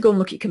time to go and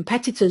look at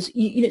competitors.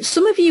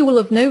 Some of you will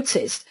have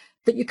noticed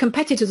that your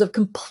competitors have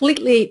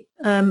completely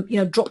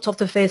dropped off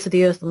the face of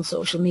the earth on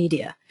social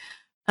media.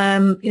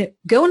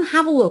 Go and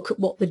have a look at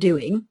what they're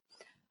doing.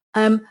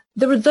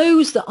 There are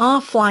those that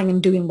are flying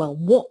and doing well.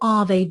 What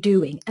are they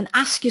doing? And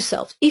ask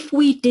yourself, if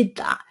we did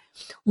that,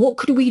 what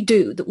could we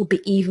do that would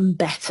be even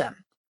better?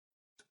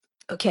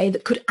 Okay,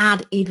 that could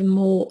add even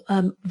more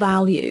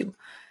value.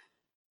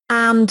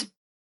 And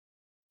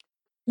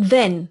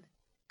then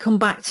come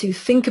back to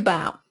think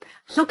about,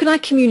 how can I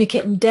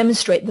communicate and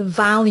demonstrate the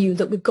value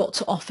that we've got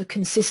to offer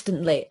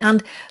consistently?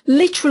 And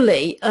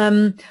literally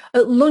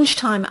at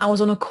lunchtime, I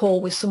was on a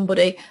call with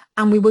somebody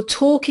and we were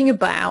talking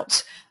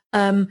about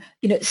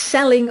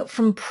selling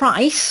from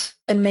price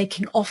and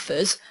making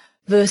offers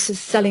versus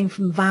selling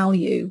from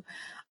value.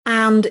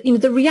 And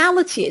the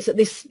reality is that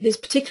this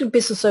particular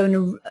business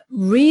owner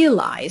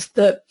realized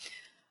that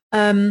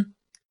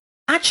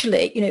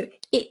actually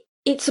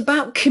it's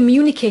about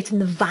communicating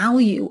the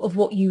value of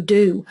what you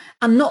do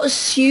and not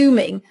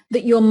assuming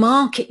that your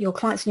market, your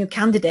clients and your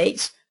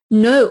candidates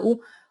know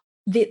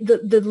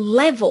the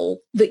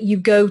level that you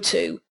go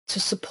to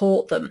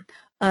support them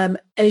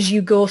as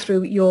you go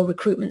through your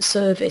recruitment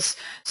service.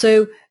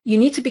 So you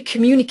need to be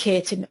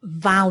communicating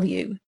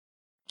value.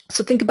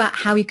 So think about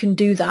how you can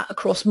do that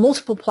across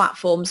multiple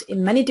platforms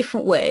in many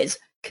different ways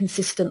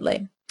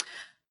consistently.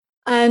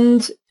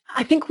 And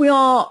I think we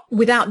are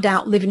without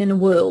doubt living in a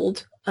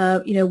world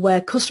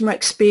where customer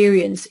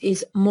experience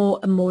is more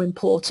and more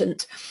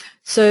important.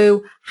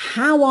 So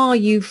how are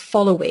you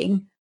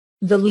following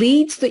the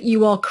leads that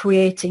you are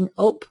creating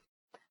up?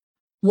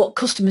 What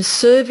customer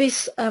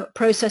service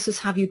processes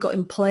have you got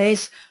in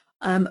place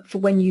for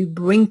when you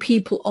bring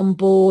people on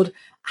board,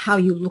 how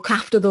you look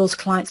after those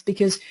clients?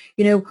 Because,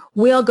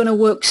 we are going to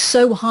work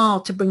so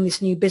hard to bring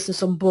this new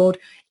business on board.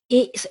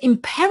 It's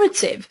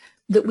imperative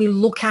that we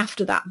look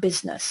after that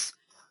business.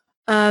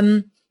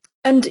 I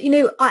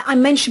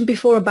mentioned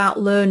before about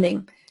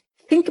learning.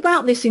 Think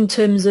about this in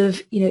terms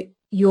of,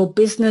 your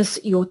business,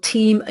 your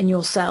team and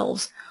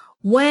yourselves.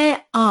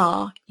 Where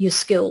are your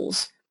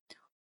skills?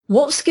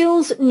 What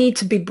skills need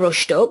to be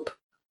brushed up,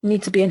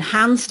 need to be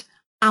enhanced,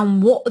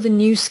 and what are the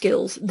new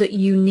skills that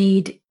you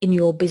need in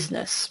your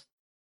business?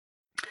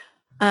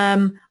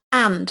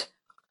 And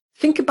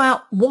think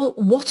about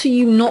what are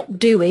you not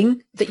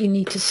doing that you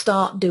need to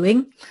start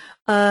doing.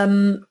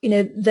 There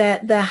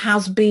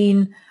has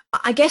been,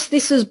 I guess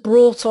this has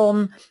brought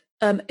on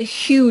a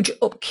huge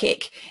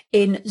upkick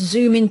in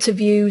Zoom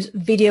interviews,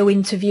 video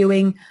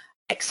interviewing,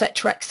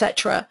 etc.,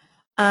 etc.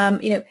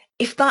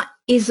 If that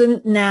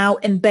isn't now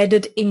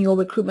embedded in your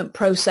recruitment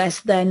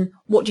process, then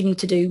what do you need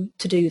to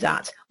do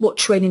that? What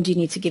training do you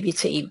need to give your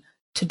team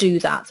to do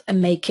that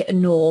and make it a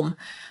norm?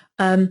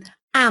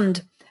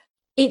 And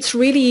it's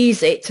really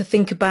easy to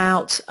think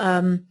about,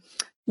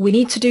 we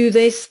need to do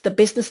this, the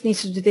business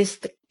needs to do this,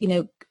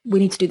 we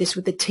need to do this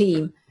with the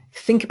team.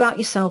 Think about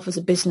yourself as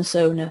a business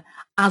owner,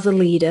 as a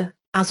leader,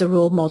 as a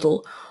role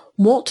model.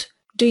 What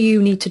do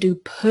you need to do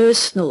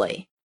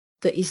personally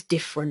that is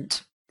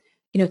different?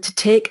 To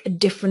take a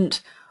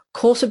different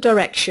course of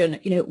direction,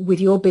 with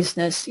your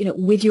business,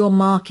 with your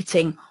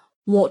marketing.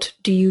 What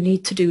do you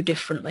need to do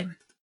differently?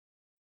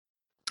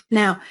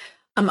 Now,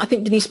 I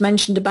think Denise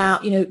mentioned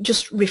about,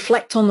 just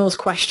reflect on those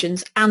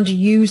questions and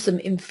use them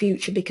in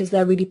future because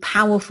they're really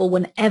powerful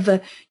whenever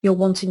you're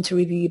wanting to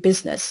review your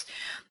business.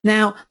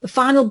 Now, the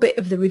final bit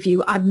of the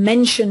review, I've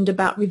mentioned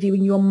about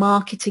reviewing your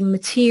marketing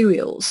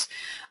materials.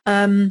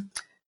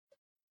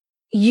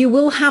 You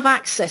will have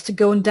access to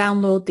go and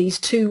download these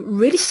two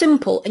really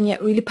simple and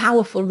yet really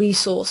powerful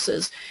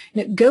resources.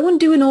 Go and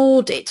do an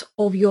audit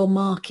of your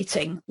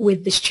marketing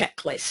with this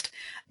checklist.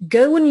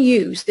 Go and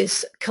use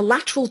this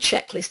collateral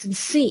checklist and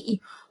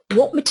see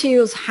what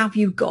materials have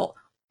you got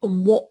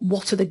and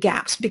what are the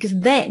gaps, because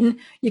then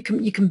you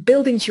can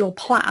build into your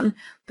plan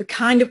the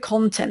kind of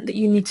content that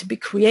you need to be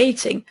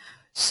creating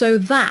so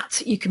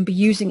that you can be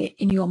using it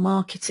in your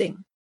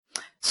marketing.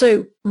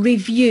 So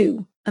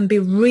review and be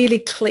really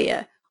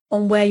clear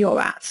on where you're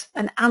at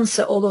and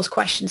answer all those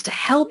questions to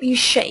help you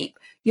shape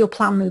your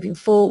plan moving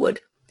forward.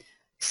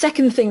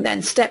 Second thing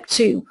then, step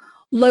 2,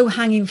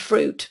 low-hanging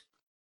fruit.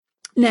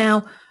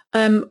 Now,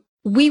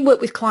 we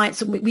work with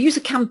clients and we use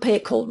a campaign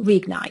called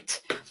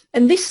Reignite.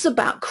 And this is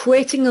about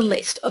creating a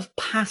list of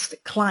past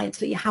clients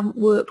that you haven't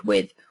worked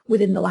with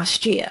within the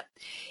last year.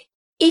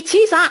 It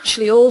is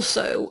actually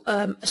also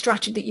a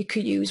strategy that you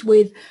could use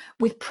with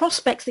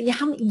prospects that you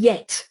haven't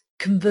yet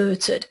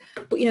converted,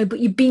 but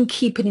you've been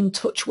keeping in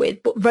touch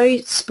with, but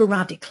very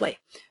sporadically.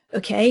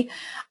 Okay,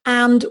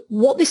 and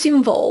what this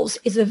involves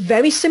is a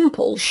very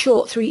simple,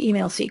 short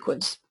 3-email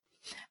sequence,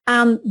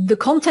 and the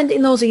content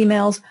in those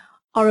emails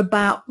are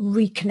about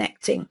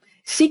reconnecting,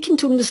 seeking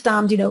to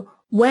understand,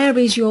 where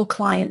is your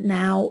client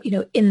now,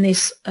 in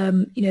this,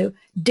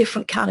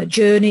 different kind of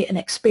journey and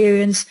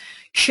experience.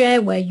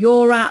 Share where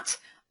you're at,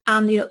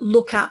 and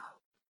look at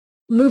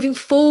moving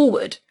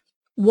forward.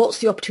 What's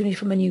the opportunity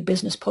from a new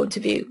business point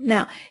of view?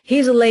 Now,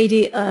 here's a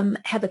lady,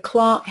 Heather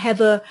Clark.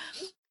 Heather,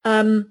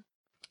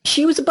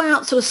 she was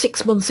about sort of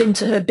 6 months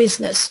into her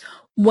business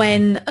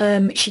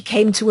when she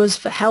came to us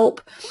for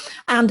help,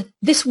 and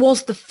this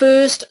was the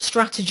first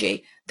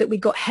strategy that we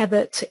got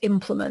Heather to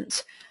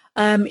implement.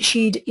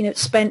 She'd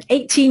spent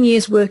 18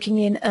 years working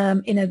in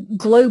a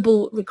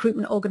global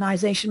recruitment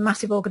organization,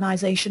 massive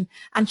organization,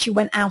 and she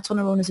went out on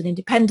her own as an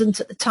independent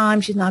at the time.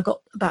 She's now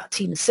got about a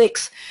team of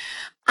 6,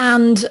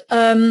 and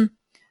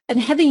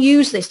Heather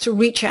used this to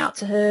reach out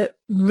to her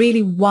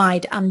really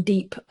wide and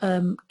deep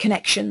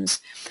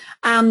connections.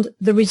 And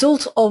the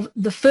result of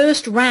the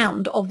first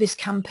round of this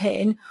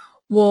campaign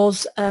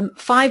was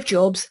 5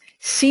 jobs,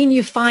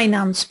 senior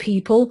finance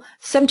people,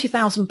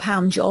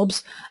 £70,000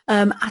 jobs,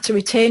 at a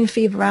return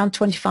fee of around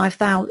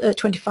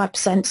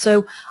 25%.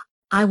 So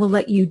I will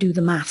let you do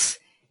the maths.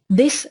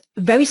 This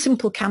very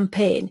simple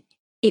campaign,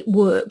 it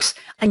works,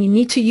 and you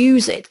need to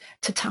use it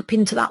to tap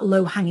into that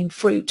low-hanging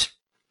fruit.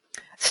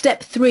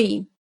 Step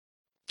 3,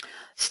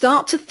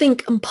 start to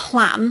think and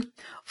plan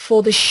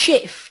for the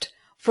shift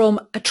from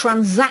a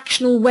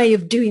transactional way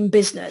of doing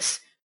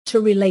business to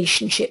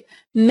relationship.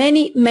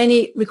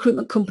 Many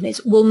recruitment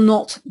companies will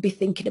not be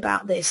thinking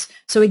about this.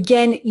 So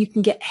again, you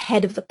can get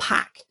ahead of the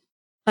pack.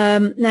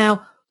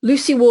 Now,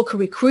 Lucy Walker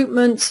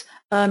Recruitment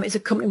is a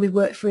company we've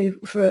worked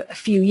for a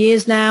few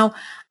years now,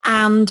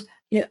 and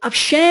I've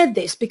shared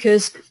this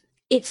because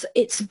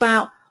it's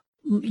about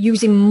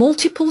using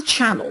multiple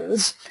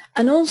channels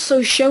and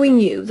also showing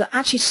you that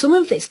actually some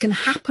of this can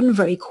happen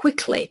very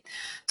quickly.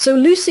 So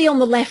Lucy on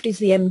the left is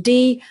the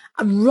MD,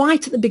 and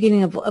right at the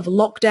beginning of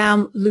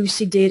lockdown,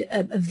 Lucy did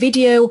a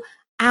video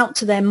out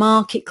to their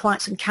market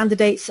clients and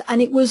candidates,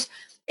 and it was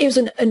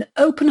an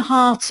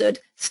open-hearted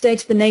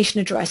State of the Nation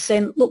address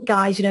saying, look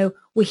guys,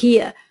 we're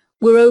here,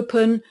 we're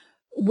open,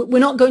 we're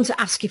not going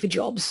to ask you for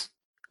jobs,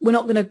 we're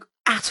not going to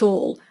at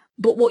all,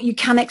 but what you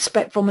can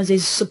expect from us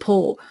is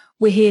support.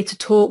 We're here to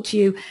talk to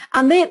you.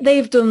 And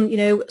they've done,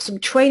 some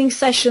training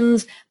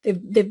sessions,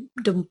 they've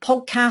done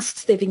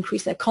podcasts, they've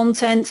increased their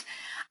content.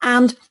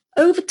 And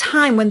over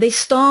time, when they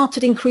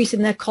started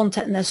increasing their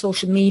content and their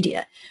social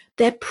media,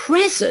 their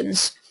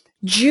presence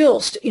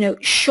just,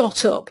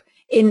 shot up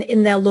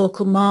in their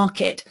local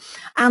market.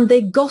 And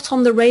they got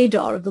on the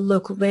radar of the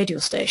local radio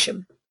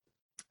station.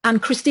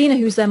 And Christina,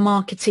 who's their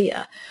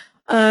marketeer,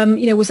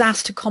 was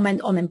asked to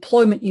comment on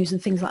employment news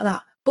and things like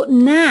that. But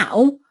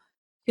now,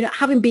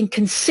 having been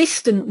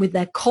consistent with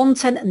their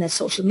content and their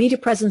social media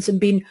presence and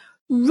being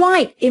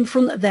right in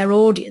front of their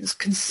audience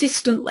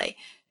consistently,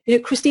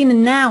 Christina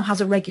now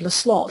has a regular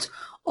slot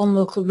on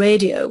local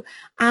radio.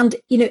 And,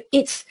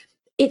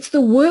 it's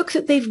the work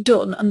that they've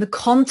done and the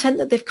content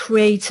that they've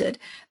created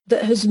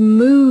that has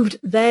moved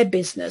their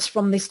business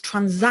from this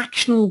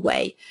transactional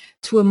way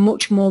to a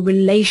much more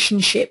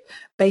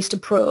relationship-based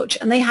approach.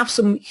 And they have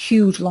some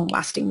huge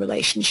long-lasting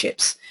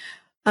relationships.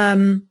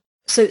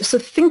 So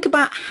think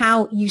about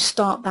how you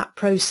start that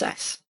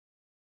process.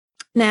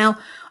 Now,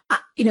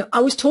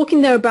 I was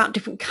talking there about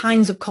different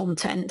kinds of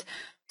content.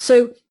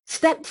 So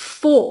step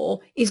 4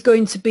 is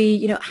going to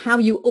be, how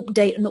you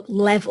update and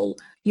up-level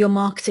your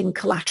marketing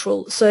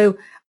collateral. So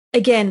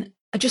again,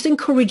 I just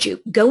encourage you,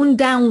 go and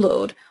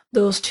download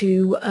those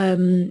 2,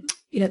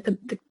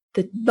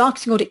 the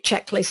marketing audit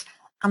checklist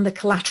and the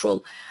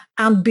collateral,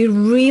 and be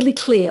really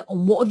clear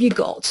on what have you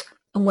got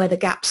and where the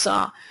gaps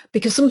are.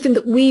 Because something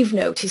that we've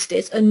noticed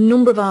is a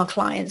number of our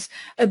clients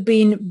have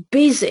been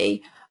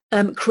busy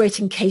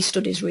creating case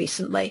studies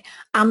recently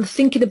and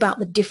thinking about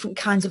the different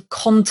kinds of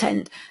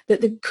content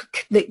that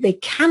they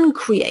can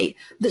create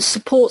that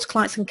supports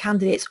clients and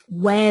candidates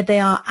where they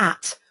are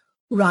at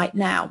right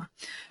now.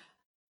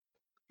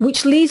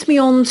 Which leads me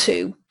on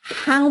to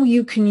how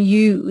you can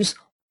use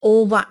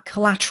all that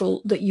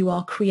collateral that you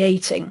are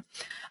creating.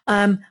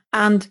 And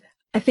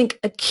I think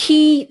a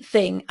key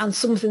thing, and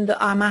something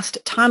that I'm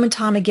asked time and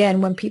time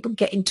again when people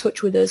get in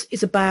touch with us,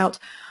 is about,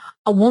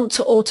 I want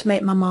to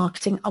automate my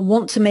marketing. I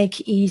want to make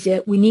it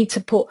easier. We need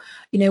to put,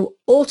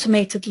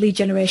 automated lead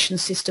generation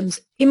systems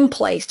in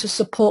place to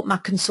support my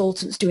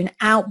consultants doing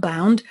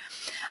outbound.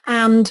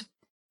 And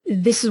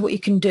this is what you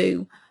can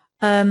do.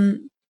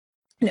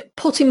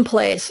 put in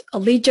place a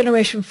lead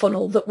generation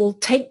funnel that will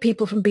take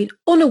people from being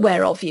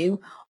unaware of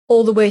you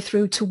all the way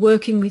through to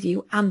working with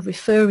you and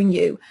referring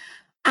you.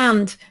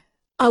 And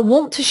I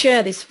want to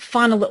share this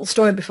final little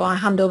story before I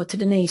hand over to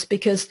Denise,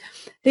 because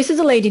this is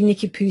a lady,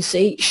 Nikki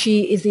Pusey.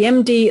 She is the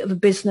MD of a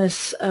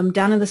business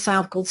down in the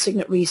south called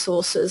Signet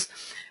Resources.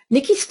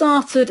 Nikki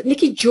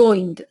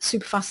joined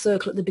Superfast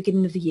Circle at the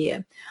beginning of the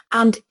year,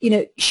 and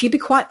she'd be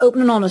quite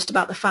open and honest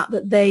about the fact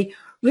that they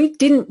really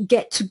didn't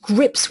get to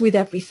grips with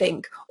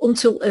everything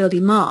until early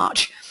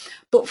March.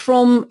 But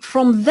from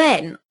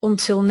then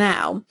until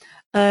now,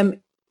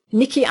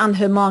 Nikki and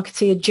her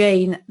marketeer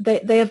Jane,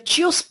 they have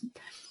just,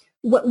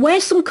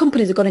 where some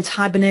companies have gone into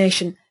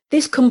hibernation,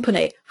 this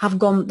company have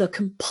gone the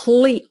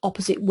complete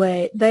opposite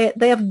way.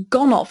 They have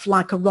gone off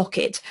like a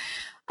rocket.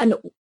 And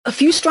a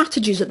few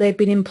strategies that they've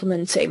been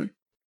implementing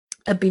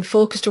have been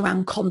focused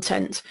around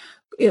content,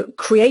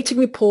 creating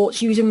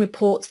reports, using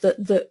reports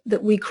that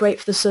we create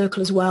for the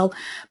circle as well.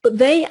 But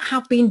they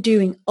have been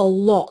doing a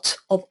lot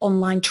of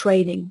online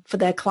training for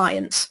their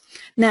clients.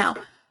 Now,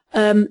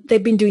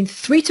 they've been doing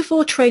 3 to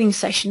 4 training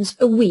sessions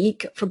a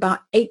week for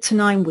about 8 to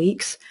 9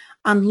 weeks.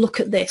 And look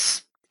at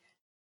this.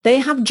 They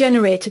have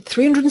generated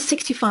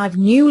 365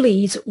 new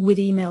leads with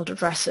email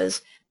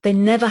addresses. They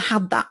never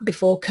had that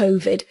before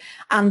COVID.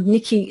 And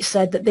Nikki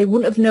said that they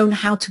wouldn't have known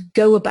how to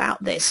go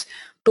about this.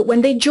 But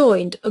when they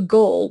joined,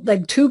 their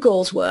 2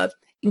 goals were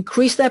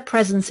increase their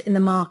presence in the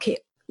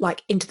market,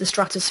 like into the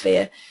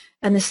stratosphere.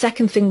 And the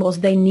second thing was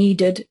they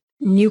needed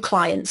new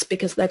clients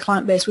because their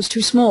client base was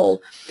too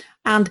small.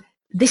 And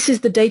this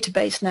is the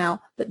database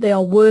now that they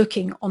are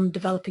working on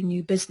developing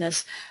new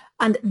business.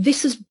 And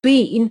this has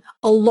been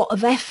a lot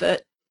of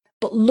effort,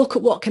 but look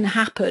at what can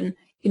happen,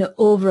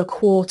 over a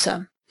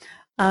quarter.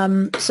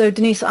 So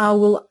Denise, I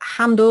will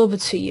hand over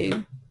to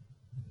you.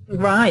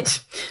 Right.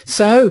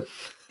 So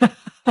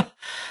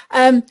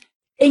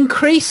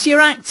increase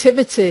your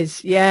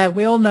activities. Yeah,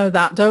 we all know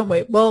that, don't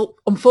we? Well,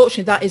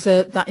 unfortunately,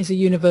 that is a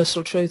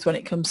universal truth when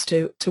it comes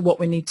to what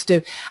we need to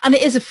do. And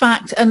it is a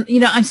fact. And,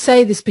 I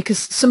say this because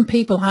some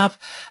people have,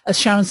 as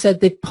Sharon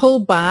said, they pull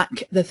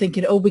back. They're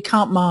thinking, oh, we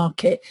can't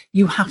market.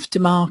 You have to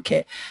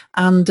market.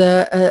 And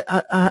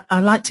I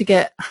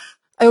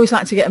always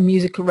like to get a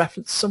musical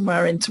reference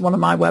somewhere into one of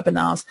my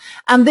webinars.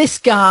 And this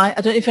guy,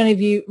 I don't know if any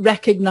of you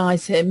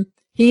recognize him.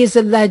 He is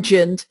a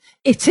legend.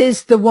 It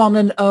is the one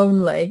and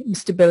only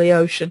Mr. Billy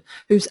Ocean,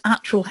 whose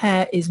actual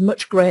hair is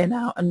much greyer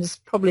now and is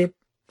probably a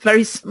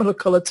very similar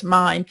colour to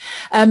mine.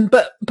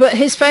 But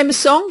his famous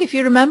song, if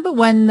you remember,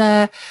 when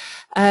the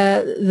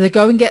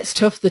going gets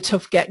tough, the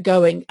tough get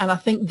going. And I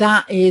think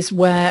that is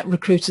where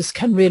recruiters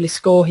can really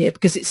score here,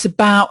 because it's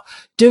about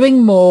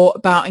doing more,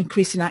 about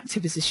increasing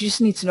activities. You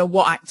just need to know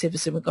what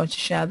activities, and we're going to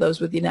share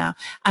those with you now,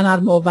 and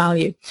add more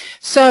value.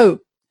 So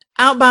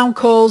outbound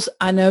calls,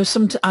 I know it's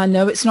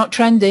not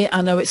trendy,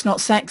 I know it's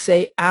not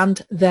sexy,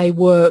 and they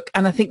work.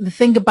 And I think the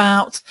thing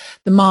about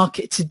the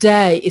market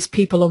today is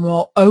people are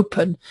more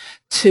open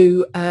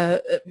to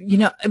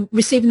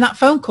receiving that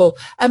phone call.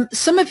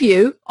 Some of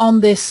you on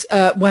this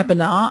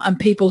webinar, and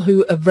people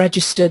who have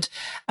registered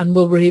and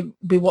will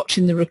be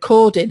watching the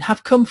recording,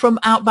 have come from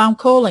outbound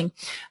calling.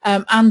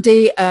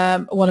 Andy,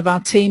 one of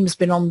our team, has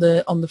been on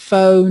the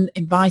phone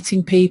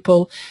inviting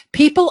people.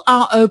 People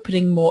are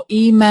opening more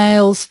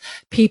emails.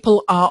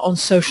 People are on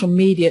social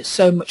media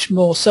so much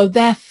more. So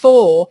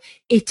therefore,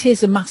 it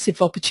is a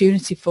massive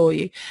opportunity for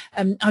you.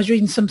 I was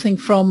reading something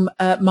from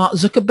Mark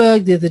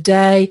Zuckerberg the other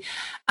day,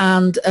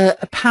 and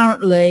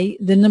apparently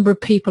the number of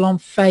people on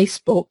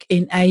Facebook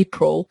in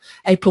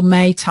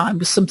April-May time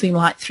was something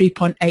like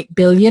 3.8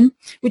 billion,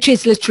 which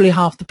is literally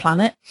half the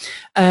planet.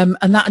 And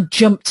that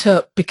jumped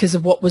up because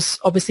of what was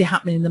obviously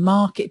happening in the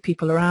market.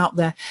 People are out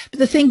there. But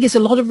the thing is, a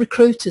lot of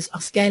recruiters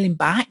are scaling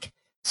back.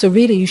 So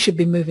really, you should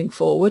be moving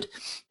forward.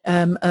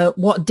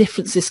 What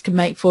difference this can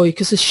make for you,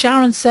 because as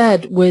Sharon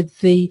said, with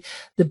the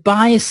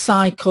buyer's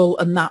cycle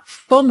and that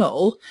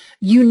funnel,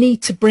 you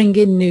need to bring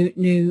in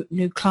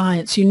new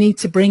clients. You need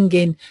to bring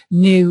in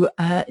new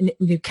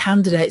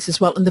candidates as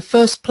well. And the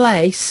first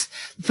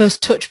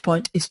touch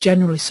point is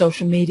generally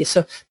social media.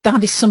 So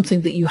that is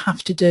something that you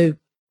have to do.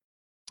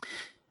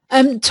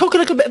 Talk a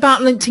little bit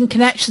about LinkedIn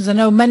connections. I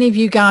know many of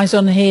you guys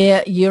on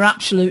here, you're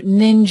absolute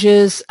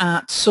ninjas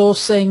at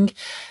sourcing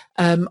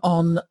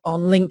on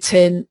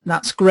LinkedIn.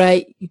 That's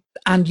great,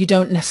 and you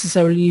don't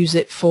necessarily use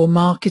it for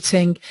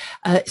marketing.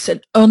 It's an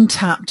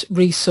untapped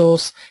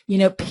resource.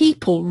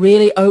 People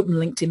really open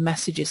LinkedIn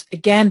messages.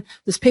 Again,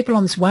 there's people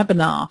on this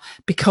webinar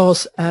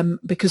because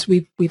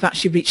we've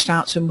actually reached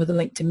out to them with a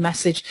LinkedIn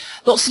message.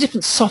 Lots of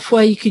different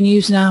software you can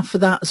use now for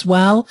that as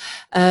well,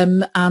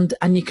 and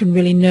you can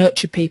really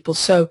nurture people.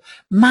 So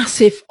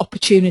massive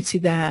opportunity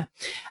there.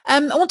 I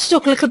want to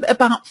talk a little bit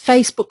about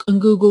Facebook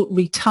and Google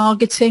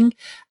retargeting.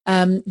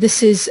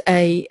 This is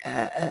a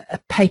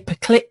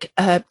pay-per-click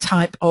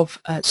type of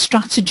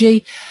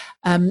strategy.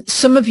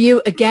 Some of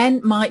you,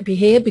 again, might be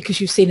here because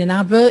you've seen an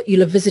advert.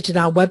 You'll have visited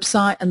our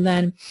website, and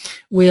then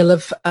we'll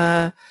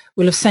have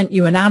We'll have sent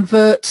you an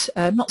advert,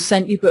 not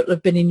sent you, but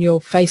have been in your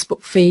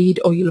Facebook feed,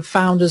 or you'll have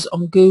found us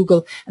on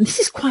Google. And this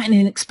is quite an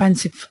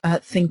inexpensive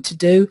thing to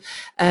do.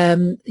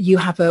 You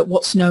have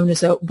what's known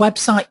as a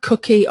website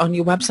cookie on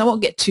your website. I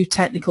won't get too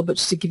technical, but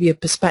just to give you a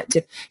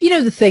perspective. You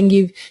know the thing,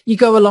 you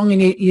go along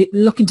and you're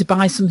looking to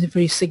buy something for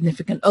your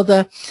significant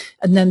other,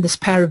 and then this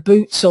pair of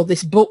boots or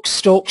this book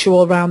stalks you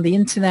all around the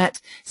internet.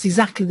 It's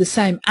exactly the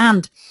same.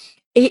 And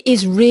it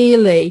is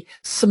really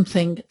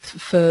something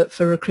for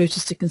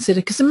recruiters to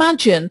consider, because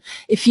imagine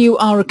if you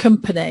are a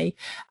company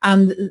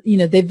and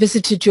they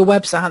visited your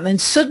website and then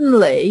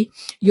suddenly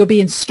you're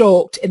being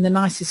stalked in the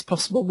nicest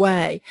possible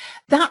way.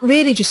 That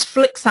really just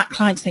flicks that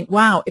client to think,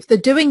 wow, if they're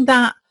doing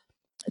that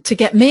to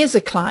get me as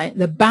a client,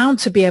 they're bound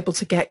to be able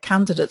to get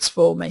candidates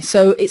for me.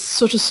 So it's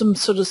sort of some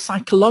sort of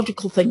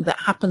psychological thing that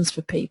happens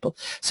for people.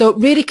 So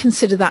really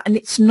consider that, and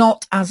it's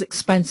not as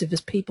expensive as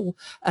people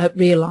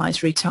realize,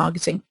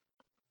 retargeting.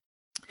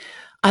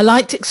 I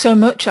liked it so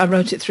much, I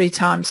wrote it 3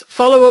 times.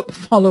 Follow up,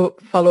 follow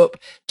up, follow up.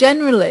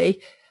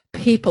 Generally,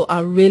 people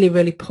are really,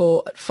 really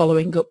poor at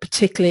following up,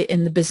 particularly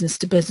in the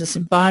business-to-business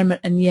environment,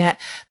 and yet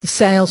the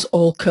sales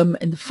all come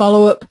in the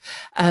follow-up.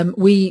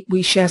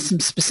 We share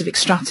some specific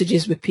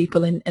strategies with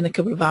people in a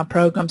couple of our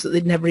programs that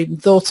they'd never even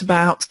thought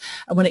about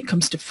when it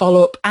comes to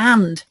follow-up.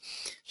 And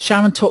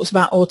Sharon talks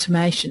about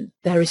automation.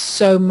 There is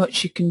so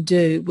much you can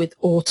do with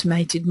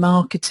automated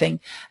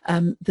marketing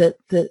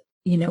that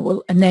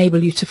will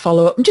enable you to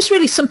follow up. And just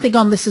really something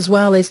on this as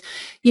well is,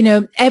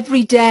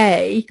 every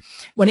day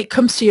when it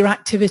comes to your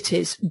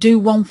activities, do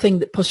one thing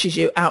that pushes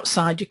you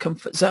outside your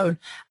comfort zone.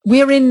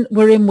 We're in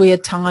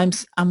weird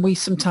times, and we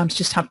sometimes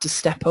just have to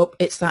step up.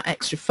 It's that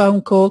extra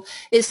phone call.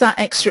 It's that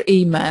extra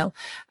email.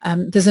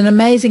 There's an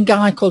amazing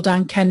guy called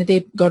Dan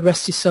Kennedy, God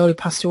rest his soul, who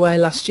passed away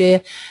last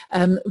year,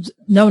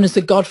 known as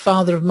the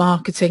godfather of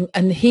marketing,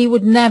 and he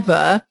would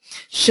never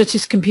shut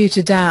his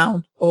computer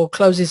down or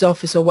close his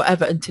office or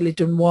whatever until he'd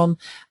done one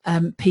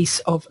piece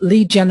of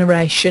lead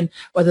generation,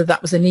 whether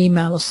that was an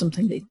email or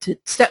something that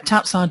stepped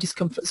outside his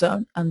comfort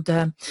zone.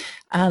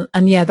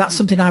 And yeah, that's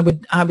something I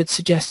would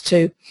suggest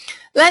too.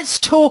 Let's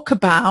talk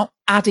about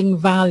adding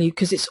value,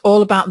 because it's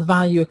all about the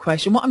value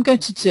equation. What I'm going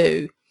to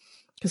do,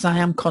 because I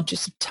am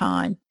conscious of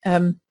time,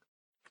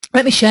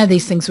 let me share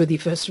these things with you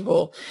first of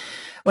all.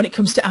 When it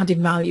comes to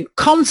adding value,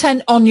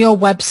 content on your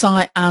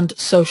website and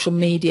social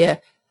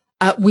media.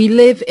 We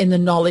live in the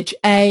knowledge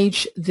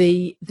age.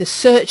 The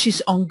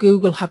searches on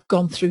Google have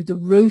gone through the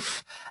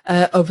roof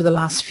over the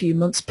last few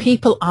months.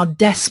 People are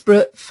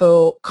desperate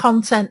for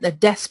content. They're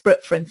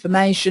desperate for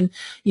information.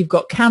 You've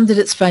got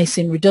candidates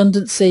facing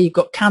redundancy. You've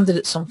got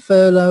candidates on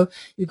furlough.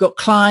 You've got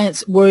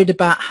clients worried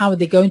about how are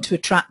they going to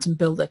attract and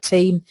build their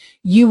team.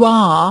 You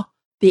are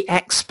the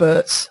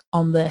experts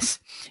on this.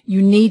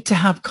 You need to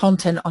have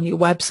content on your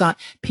website.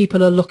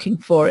 People are looking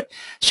for it.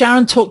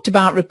 Sharon talked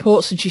about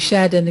reports, and she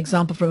shared an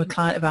example from a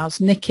client of ours,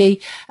 Nikki.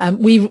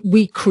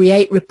 We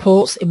create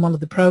reports in one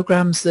of the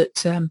programs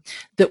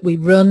that we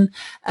run,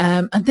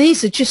 and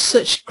these are just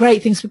such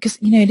great things, because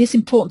it is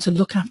important to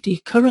look after your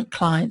current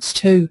clients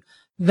too.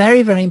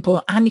 Very, very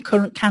important, and your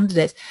current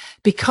candidates,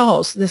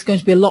 because there's going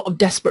to be a lot of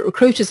desperate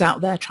recruiters out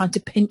there trying to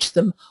pinch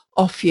them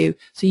off you.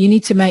 So you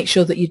need to make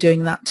sure that you're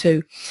doing that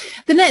too.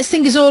 The next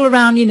thing is all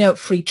around,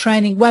 free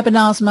training,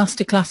 webinars,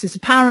 masterclasses.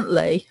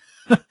 Apparently,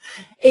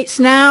 it's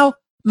now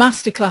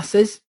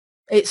masterclasses.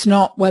 It's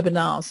not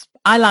webinars.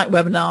 I like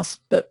webinars,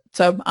 but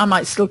so I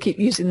might still keep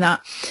using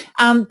that.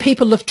 And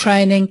people love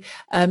training.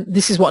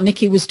 This is what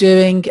Nikki was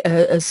doing,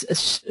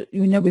 as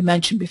we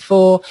mentioned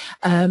before.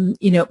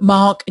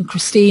 Mark and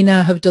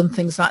Christina have done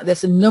things like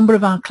this. A number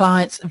of our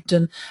clients have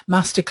done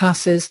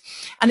masterclasses,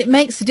 and it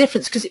makes a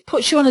difference because it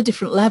puts you on a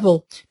different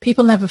level.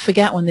 People never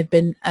forget when they've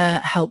been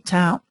helped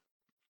out.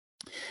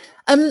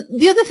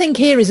 The other thing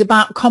here is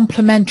about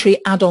complementary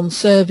add-on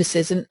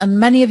services, and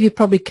many of you are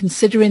probably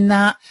considering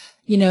that.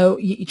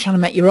 You're trying to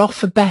make your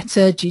offer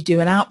better. Do you do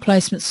an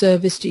outplacement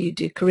service? Do you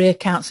do career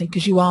counselling?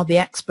 Because you are the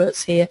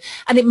experts here.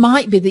 And it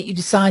might be that you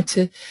decide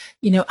to,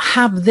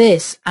 have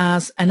this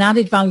as an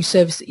added value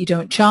service that you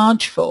don't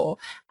charge for,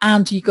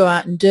 and you go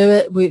out and do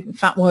it. In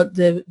fact,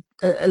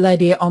 a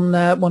lady on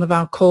one of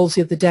our calls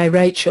the other day,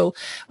 Rachel,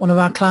 one of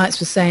our clients,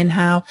 was saying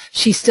how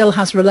she still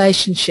has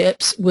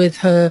relationships with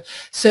her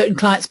certain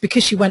clients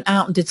because she went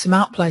out and did some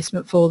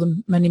outplacement for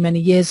them many, many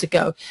years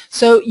ago.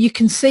 So you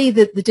can see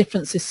that the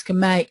difference this can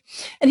make.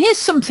 And here's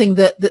something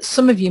that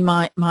some of you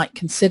might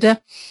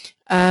consider.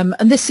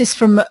 And this is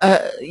from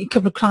a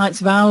couple of clients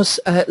of ours,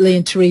 Lee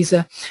and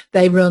Teresa.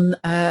 They run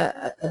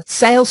a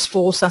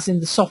Salesforce, as in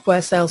the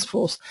software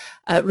Salesforce,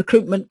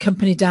 recruitment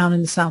company down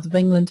in the south of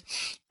England.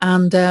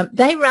 And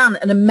they ran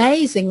an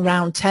amazing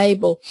round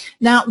table.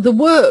 Now, the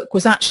work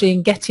was actually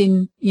in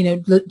getting,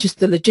 just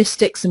the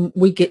logistics, and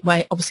we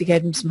obviously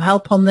gave them some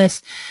help on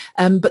this.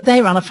 But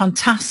they ran a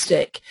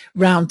fantastic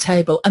round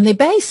table, and they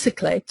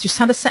basically just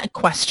had a set of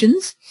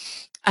questions.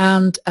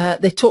 and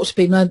they talk to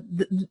people. Now,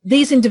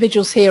 these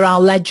individuals here are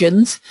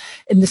legends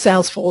in the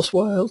Salesforce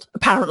world,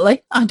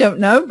 apparently. I don't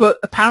know, but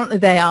apparently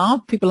they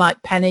are, people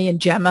like Penny and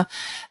Gemma.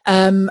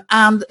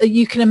 And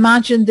you can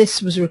imagine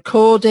this was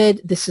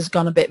recorded. This has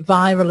gone a bit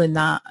viral in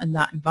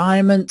that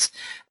environment.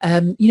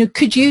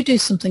 Could you do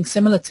something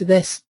similar to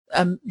this?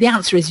 The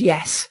answer is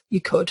yes,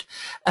 you could.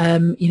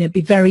 It'd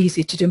be very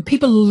easy to do. And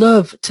people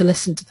love to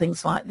listen to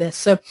things like this.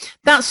 So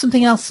that's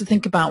something else to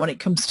think about when it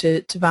comes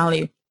to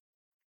value.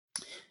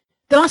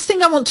 The last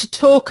thing I want to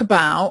talk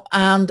about,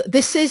 and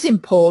this is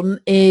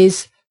important,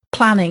 is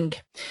planning.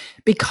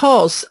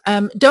 Because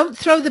don't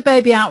throw the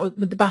baby out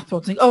with the bathwater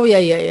and think, oh,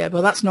 yeah,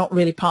 well, that's not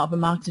really part of a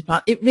marketing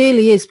plan. It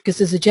really is, because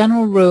as a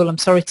general rule, I'm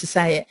sorry to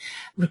say it,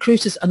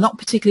 recruiters are not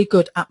particularly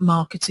good at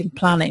marketing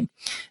planning.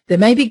 They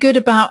may be good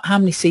about how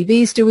many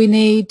CVs do we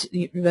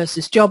need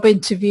versus job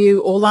interview,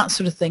 all that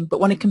sort of thing. But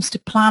when it comes to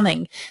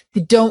planning,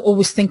 they don't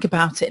always think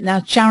about it.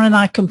 Now, Sharon and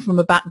I come from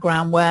a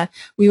background where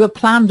we were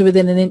planned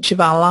within an inch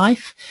of our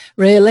life,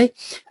 really.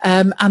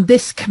 And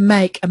this can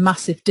make a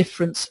massive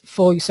difference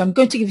for you. So I'm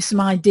going to give you some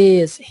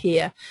ideas here.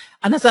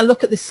 And as I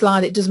look at this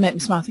slide, it does make me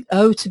smile. I think,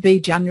 oh, to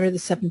be January the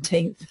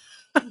 17th.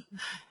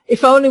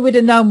 If only we'd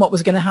have known what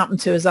was going to happen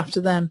to us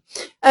after then.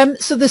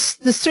 So there's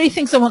three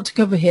things I want to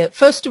cover here.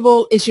 First of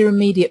all is your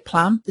immediate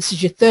plan. This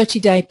is your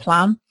 30-day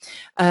plan.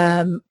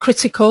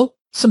 Critical,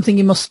 something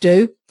you must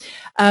do.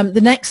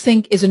 The next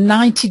thing is a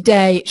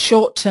 90-day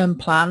short-term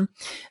plan.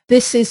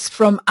 This is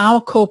from our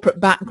corporate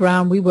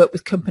background. We work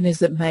with companies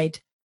that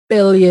made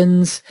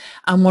billions,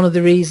 and one of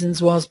the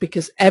reasons was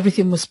because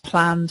everything was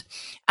planned.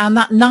 And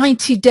that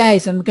 90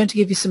 days, and I'm going to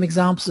give you some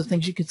examples of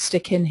things you could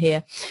stick in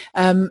here,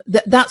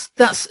 that's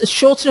a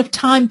short enough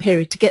time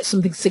period to get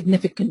something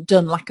significant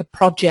done, like a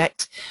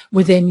project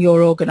within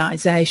your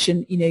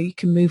organization. You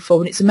can move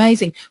forward. It's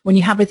amazing when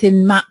you have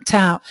everything mapped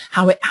out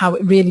how it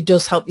really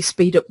does help you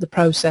speed up the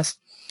process.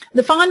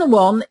 The final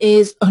one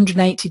is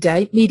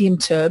 180-day, medium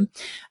term,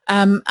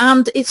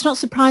 and it's not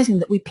surprising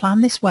that we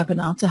planned this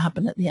webinar to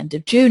happen at the end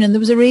of June, and there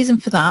was a reason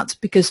for that,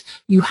 because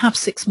you have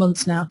 6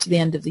 months now to the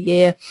end of the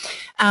year,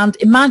 and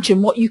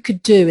imagine what you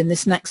could do in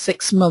this next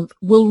 6 months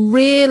will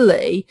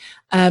really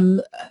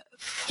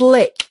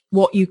flick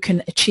what you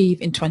can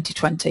achieve in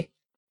 2020,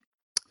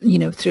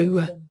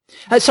 through,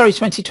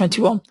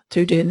 2021,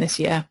 through doing this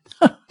year.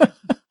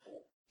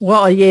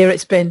 What a year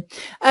it's been.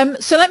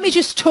 So let me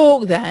just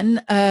talk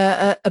then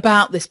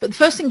about this. But the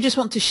first thing I just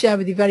want to share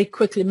with you very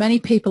quickly, many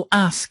people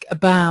ask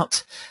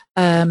about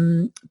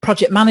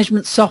project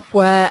management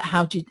software.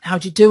 How do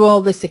you do all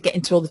this? They get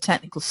into all the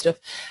technical stuff.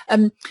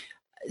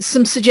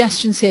 Some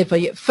suggestions here for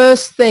you.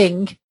 First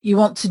thing, you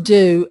want to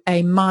do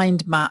a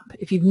mind map.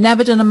 If you've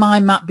never done a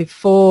mind map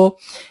before,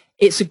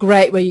 it's a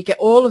great way. You get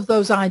all of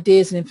those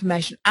ideas and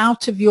information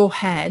out of your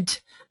head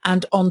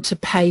and onto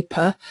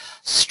paper.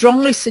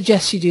 Strongly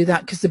suggest you do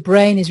that because the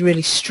brain is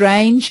really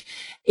strange.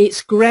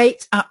 It's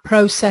great at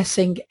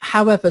processing.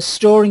 However,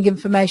 storing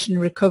information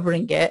and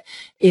recovering it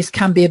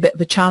can be a bit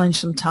of a challenge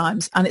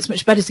sometimes, and it's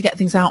much better to get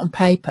things out on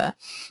paper.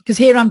 Because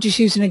here I'm just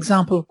using an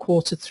example of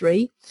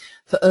Q3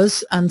 for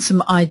us and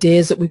some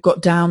ideas that we've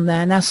got down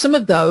there. Now, some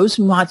of those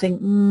we might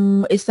think,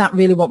 is that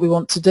really what we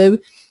want to do?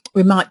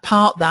 We might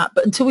park that,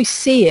 but until we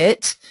see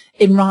it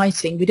in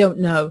writing, we don't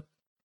know.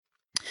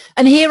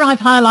 And here I've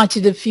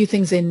highlighted a few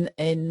things in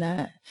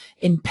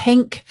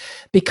pink,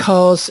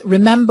 because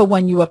remember,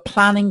 when you are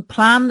planning,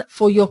 plan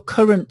for your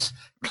current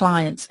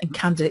clients and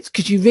candidates,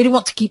 because you really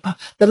want to keep,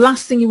 the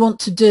last thing you want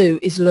to do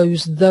is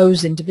lose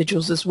those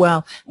individuals as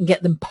well and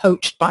get them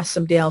poached by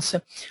somebody else.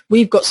 So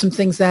we've got some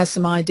things there,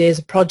 some ideas,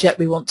 a project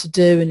we want to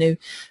do, a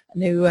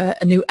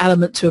new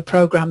element to a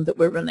program that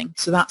we're running.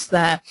 So that's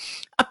there.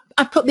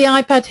 I put the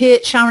iPad here.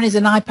 Sharon is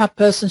an iPad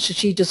person, so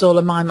she does all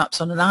of my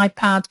maps on an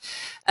iPad.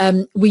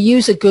 We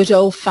use a good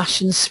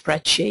old-fashioned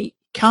spreadsheet.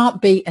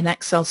 Can't be an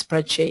Excel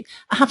spreadsheet.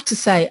 I have to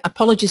say,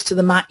 apologies to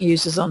the Mac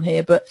users on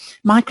here, but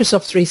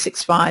Microsoft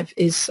 365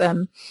 is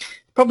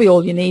probably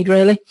all you need,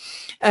 really.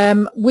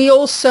 We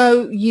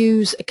also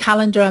use a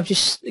calendar. I've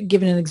just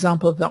given an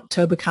example of the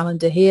October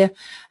calendar here,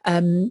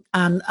 and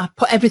I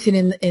put everything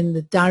in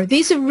the diary.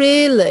 These are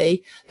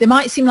really, they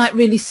might seem like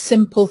really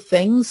simple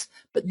things,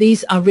 but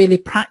these are really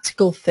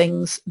practical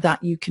things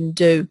that you can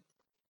do.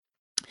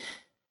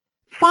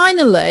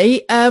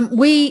 Finally,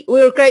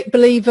 we're a great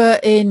believer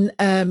in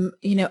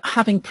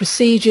having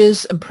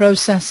procedures and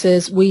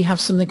processes. We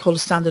have something called a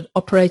standard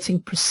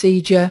operating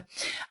procedure,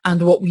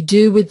 and what we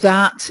do with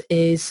that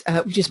is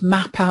we just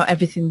map out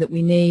everything that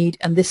we need,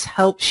 and this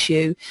helps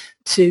you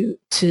to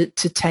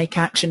take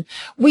action.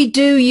 We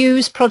do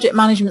use project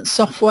management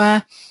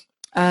software.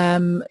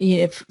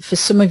 For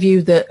some of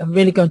you that are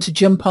really going to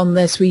jump on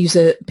this, we use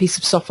a piece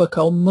of software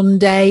called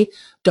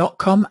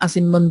Monday.com, as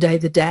in Monday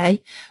the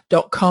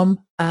day.com.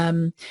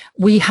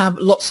 We have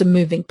lots of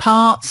moving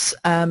parts.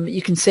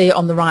 You can see it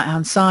on the right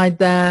hand side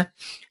there.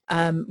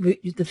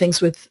 The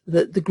things with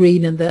the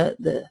green and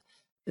the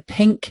the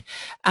pink,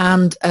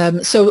 and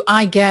so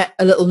I get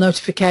a little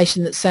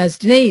notification that says,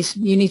 Denise,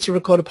 you need to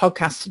record a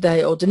podcast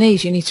today, or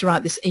Denise, you need to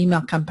write this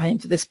email campaign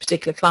for this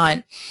particular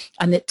client,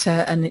 and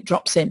it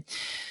drops in.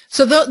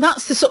 So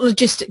that's the sort of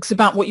logistics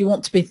about what you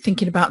want to be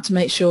thinking about to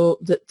make sure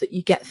that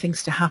you get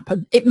things to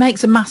happen. It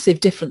makes a massive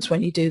difference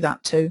when you do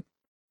that too.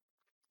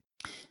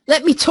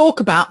 Let me talk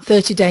about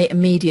 30-day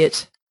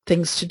immediate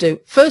things to do.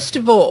 First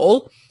of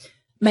all,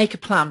 make a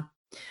plan.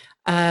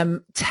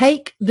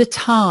 Take the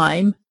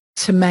time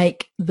to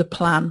make the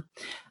plan,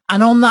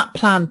 and on that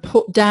plan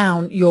put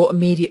down your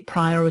immediate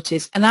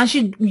priorities, and as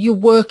you're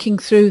working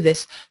through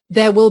this,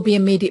 there will be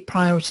immediate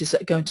priorities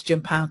that are going to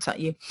jump out at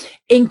you.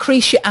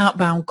 Increase your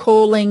outbound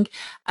calling.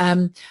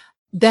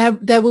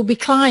 There will be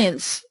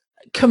clients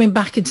coming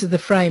back into the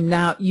frame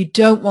now. You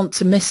don't want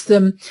to miss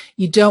them.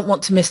 You don't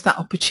want to miss that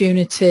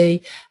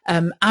opportunity.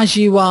 As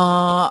you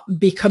are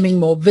becoming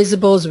more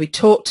visible, as we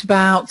talked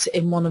about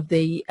in one of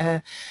the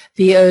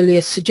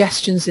earlier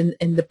suggestions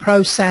in the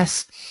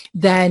process,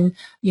 then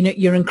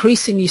you're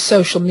increasing your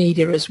social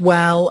media as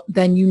well.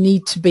 Then you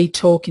need to be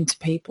talking to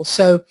people.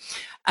 So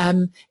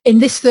in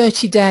this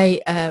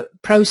 30-day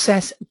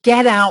process,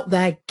 get out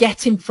there,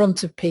 get in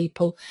front of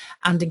people,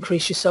 and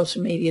increase your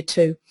social media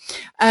too.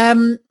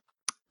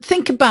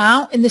 Think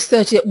about, in this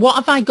 30, what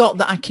have I got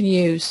that I can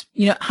use?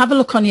 Have a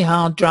look on your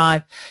hard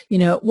drive.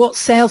 What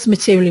sales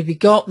material have you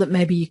got that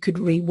maybe you could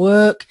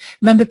rework?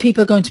 Remember,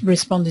 people are going to be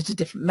responding to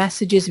different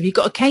messages. Have you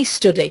got a case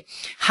study?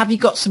 Have you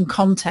got some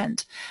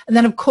content? And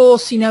then, of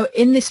course,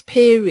 in this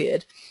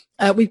period,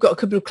 we've got a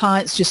couple of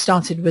clients just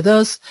started with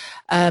us.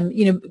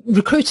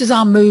 Recruiters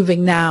are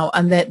moving now,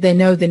 and they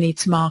know they need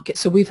to market.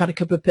 So we've had a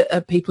couple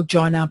of people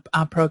join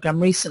our program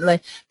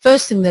recently.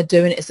 First thing they're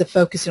doing is they're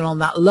focusing on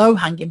that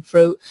low-hanging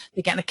fruit.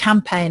 They're getting a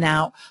campaign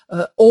out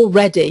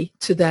already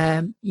to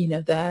their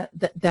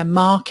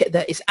market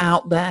that is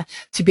out there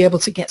to be able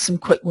to get some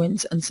quick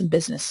wins and some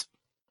business.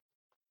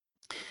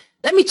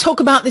 Let me talk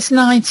about this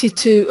 90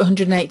 to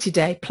 180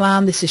 day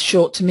plan. This is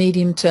short to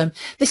medium term.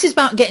 This is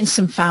about getting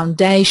some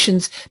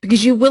foundations,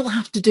 because you will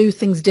have to do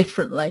things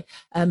differently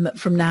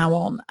from now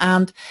on.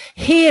 And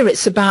here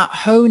it's about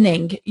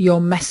honing your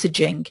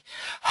messaging.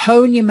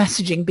 Hone your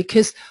messaging,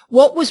 because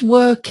what was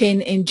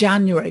working in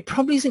January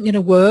probably isn't going to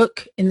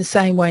work in the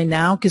same way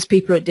now, because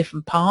people are at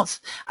different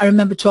parts. I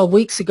remember 12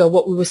 weeks ago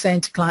what we were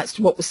saying to clients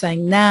to what we're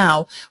saying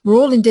now. We're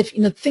all in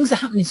different, things are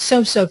happening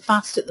so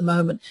fast at the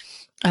moment.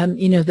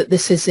 That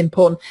this is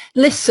important.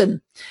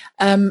 Listen,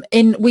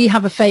 we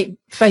have a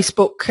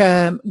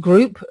Facebook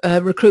group,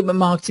 Recruitment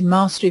Marketing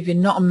Mastery. If you're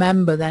not a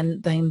member,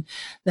 then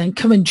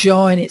come and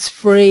join. It's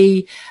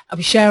free.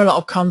 We share a lot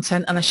of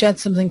content, and I shared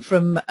something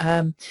from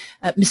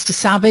Mr.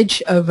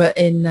 Savage over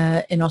in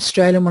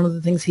Australia. And one of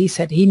the things he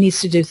said, he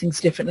needs to do things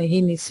differently.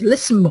 He needs to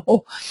listen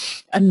more.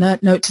 And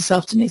note to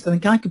self, Denise, I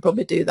think I could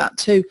probably do that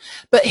too.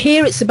 But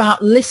here it's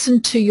about listen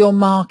to your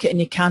market and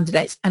your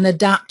candidates and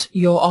adapt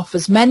your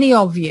offers. Many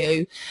of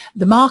you,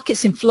 the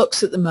market's in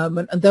flux at the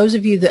moment, and those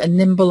of you that are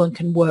nimble and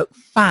can work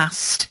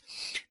fast,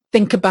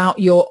 think about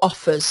your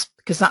offers,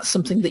 because that's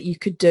something that you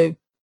could do.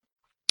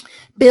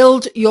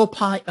 Build your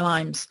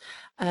pipelines.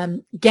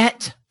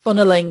 Get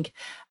funneling.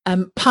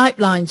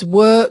 Pipelines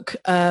work.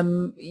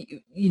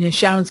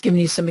 Sharon's given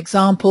you some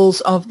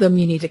examples of them.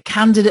 You need a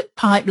candidate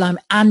pipeline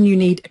and you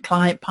need a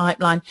client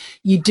pipeline.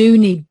 You do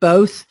need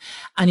both,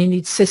 and you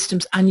need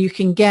systems, and you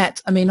can get,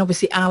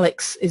 obviously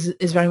Alex is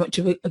very much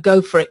of a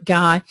go for it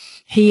guy.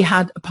 He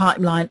had a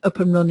pipeline up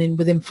and running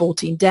within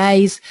 14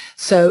 days.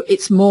 So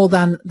it's more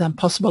than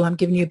possible. I'm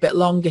giving you a bit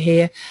longer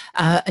here,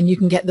 and you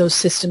can get those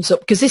systems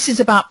up, because this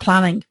is about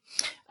planning.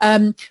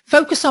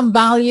 Focus on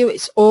value.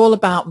 It's all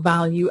about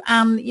value,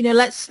 and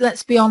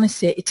let's be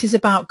honest here. It is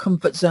about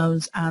comfort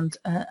zones and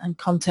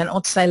content. I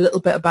want to say a little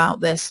bit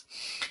about this.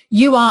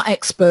 You are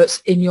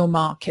experts in your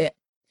market.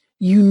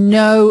 You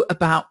know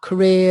about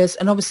careers,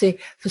 and obviously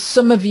for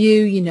some of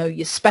you,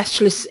 you're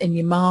specialists in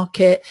your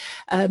market.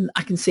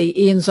 I can see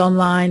Ian's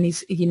online.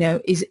 He's in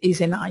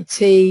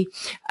IT.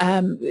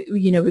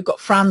 We've got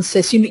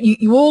Francis.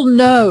 You all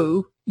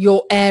know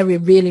your area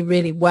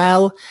really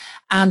well,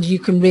 and you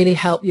can really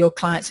help your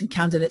clients and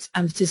candidates,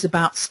 and it is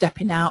about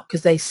stepping out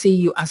because they see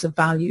you as a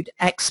valued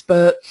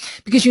expert,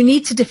 because you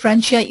need to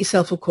differentiate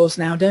yourself, of course,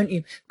 now, don't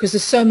you? Because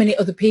there's so many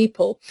other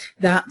people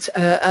that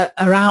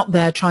are out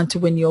there trying to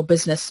win your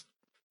business.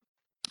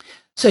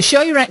 So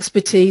show your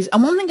expertise.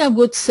 And one thing I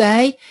would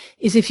say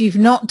is, if you've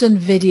not done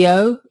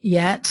video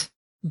yet,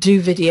 do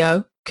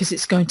video, because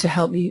it's going to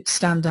help you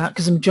stand out,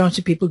 because the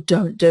majority of people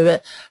don't do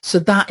it. So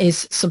that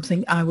is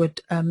something I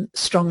would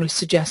strongly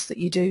suggest that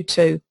you do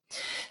too.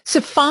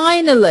 So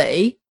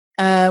finally,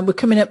 we're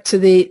coming up to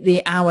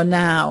the hour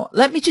now.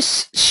 Let me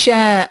just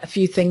share a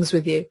few things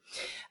with you.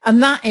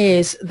 And that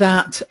is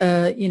that,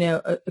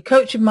 a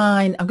coach of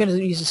mine, I'm going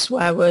to use a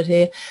swear word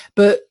here,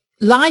 but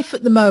life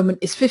at the moment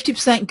is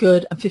 50%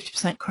 good and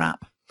 50%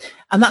 crap.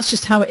 And that's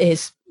just how it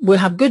is. We'll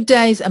have good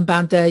days and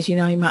bad days. You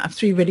might have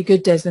 3 really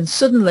good days, then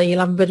suddenly you'll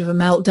have a bit of a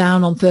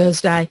meltdown on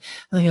Thursday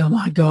and think, oh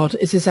my God,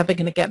 is this ever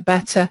going to get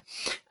better?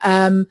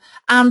 And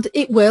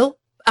it will.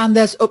 and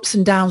there's ups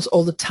and downs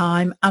all the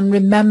time. And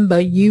remember,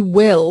 you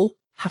will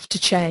have to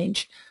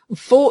change.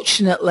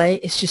 Unfortunately,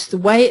 it's just the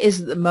way it is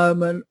at the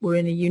moment. We're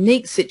in a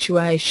unique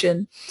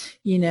situation.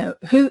 You know,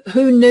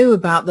 who knew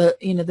about the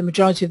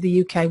majority of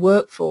the UK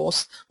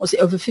workforce? Was it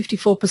over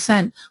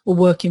 54% were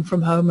working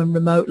from home and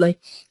remotely?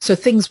 So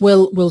things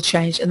will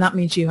change, and that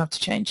means you have to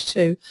change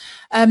too.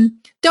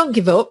 Don't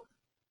give up.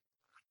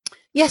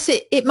 Yes,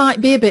 it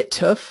might be a bit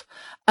tough,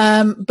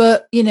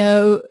 but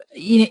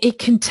it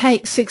can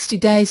take 60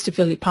 days to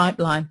fill your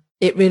pipeline.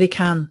 It really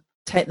can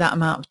take that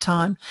amount of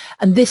time,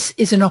 and this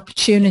is an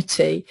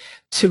opportunity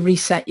to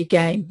reset your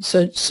game,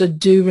 so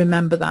do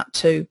remember that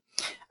too.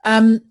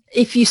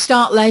 If you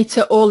start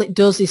later, all it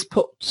does is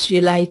push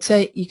you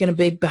later. You're going to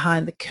be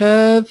behind the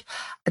curve.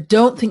 I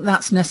don't think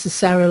that's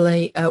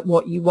necessarily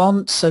what you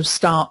want, so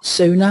start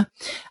sooner.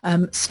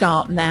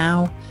 Start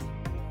now.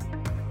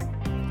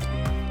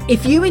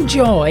 If you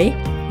enjoy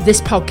this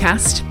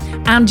podcast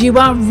and you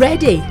are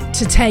ready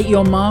to take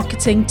your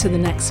marketing to the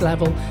next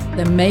level,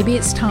 then maybe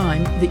it's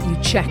time that you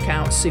check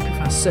out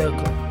Superfast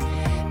Circle.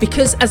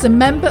 Because as a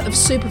member of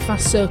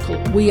Superfast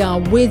Circle, we are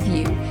with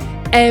you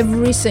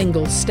every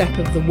single step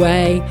of the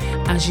way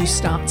as you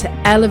start to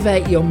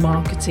elevate your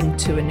marketing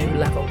to a new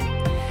level.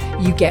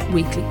 You get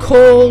weekly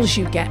calls,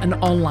 you get an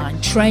online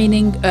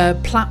training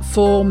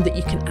platform that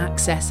you can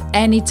access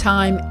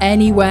anytime,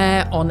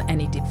 anywhere, on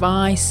any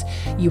device.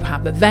 You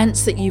have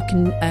events that you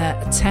can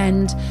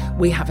attend.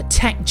 We have a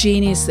tech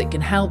genius that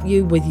can help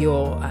you with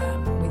your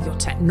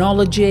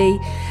technology.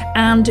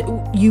 And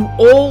you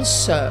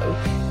also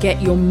get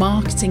your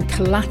marketing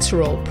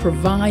collateral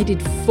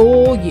provided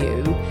for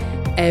you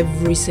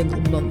every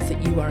single month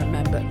that you are a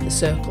member of the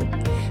circle.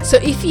 So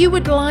if you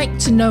would like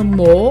to know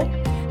more,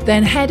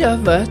 then head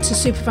over to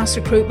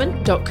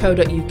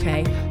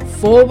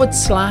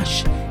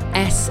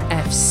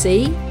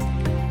superfastruitment.co.uk/SFC.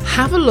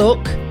 Have a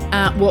look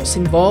at what's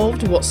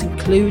involved, what's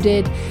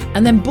included,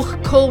 and then book a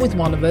call with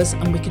one of us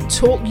and we can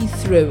talk you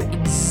through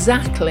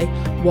exactly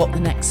what the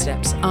next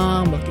steps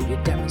are. We'll give you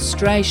a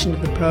demonstration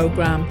of the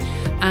program,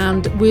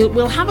 and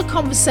we'll have a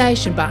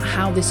conversation about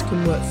how this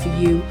can work for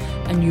you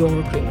and your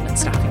recruitment and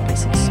staffing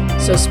business.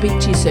 So speak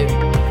to you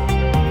soon.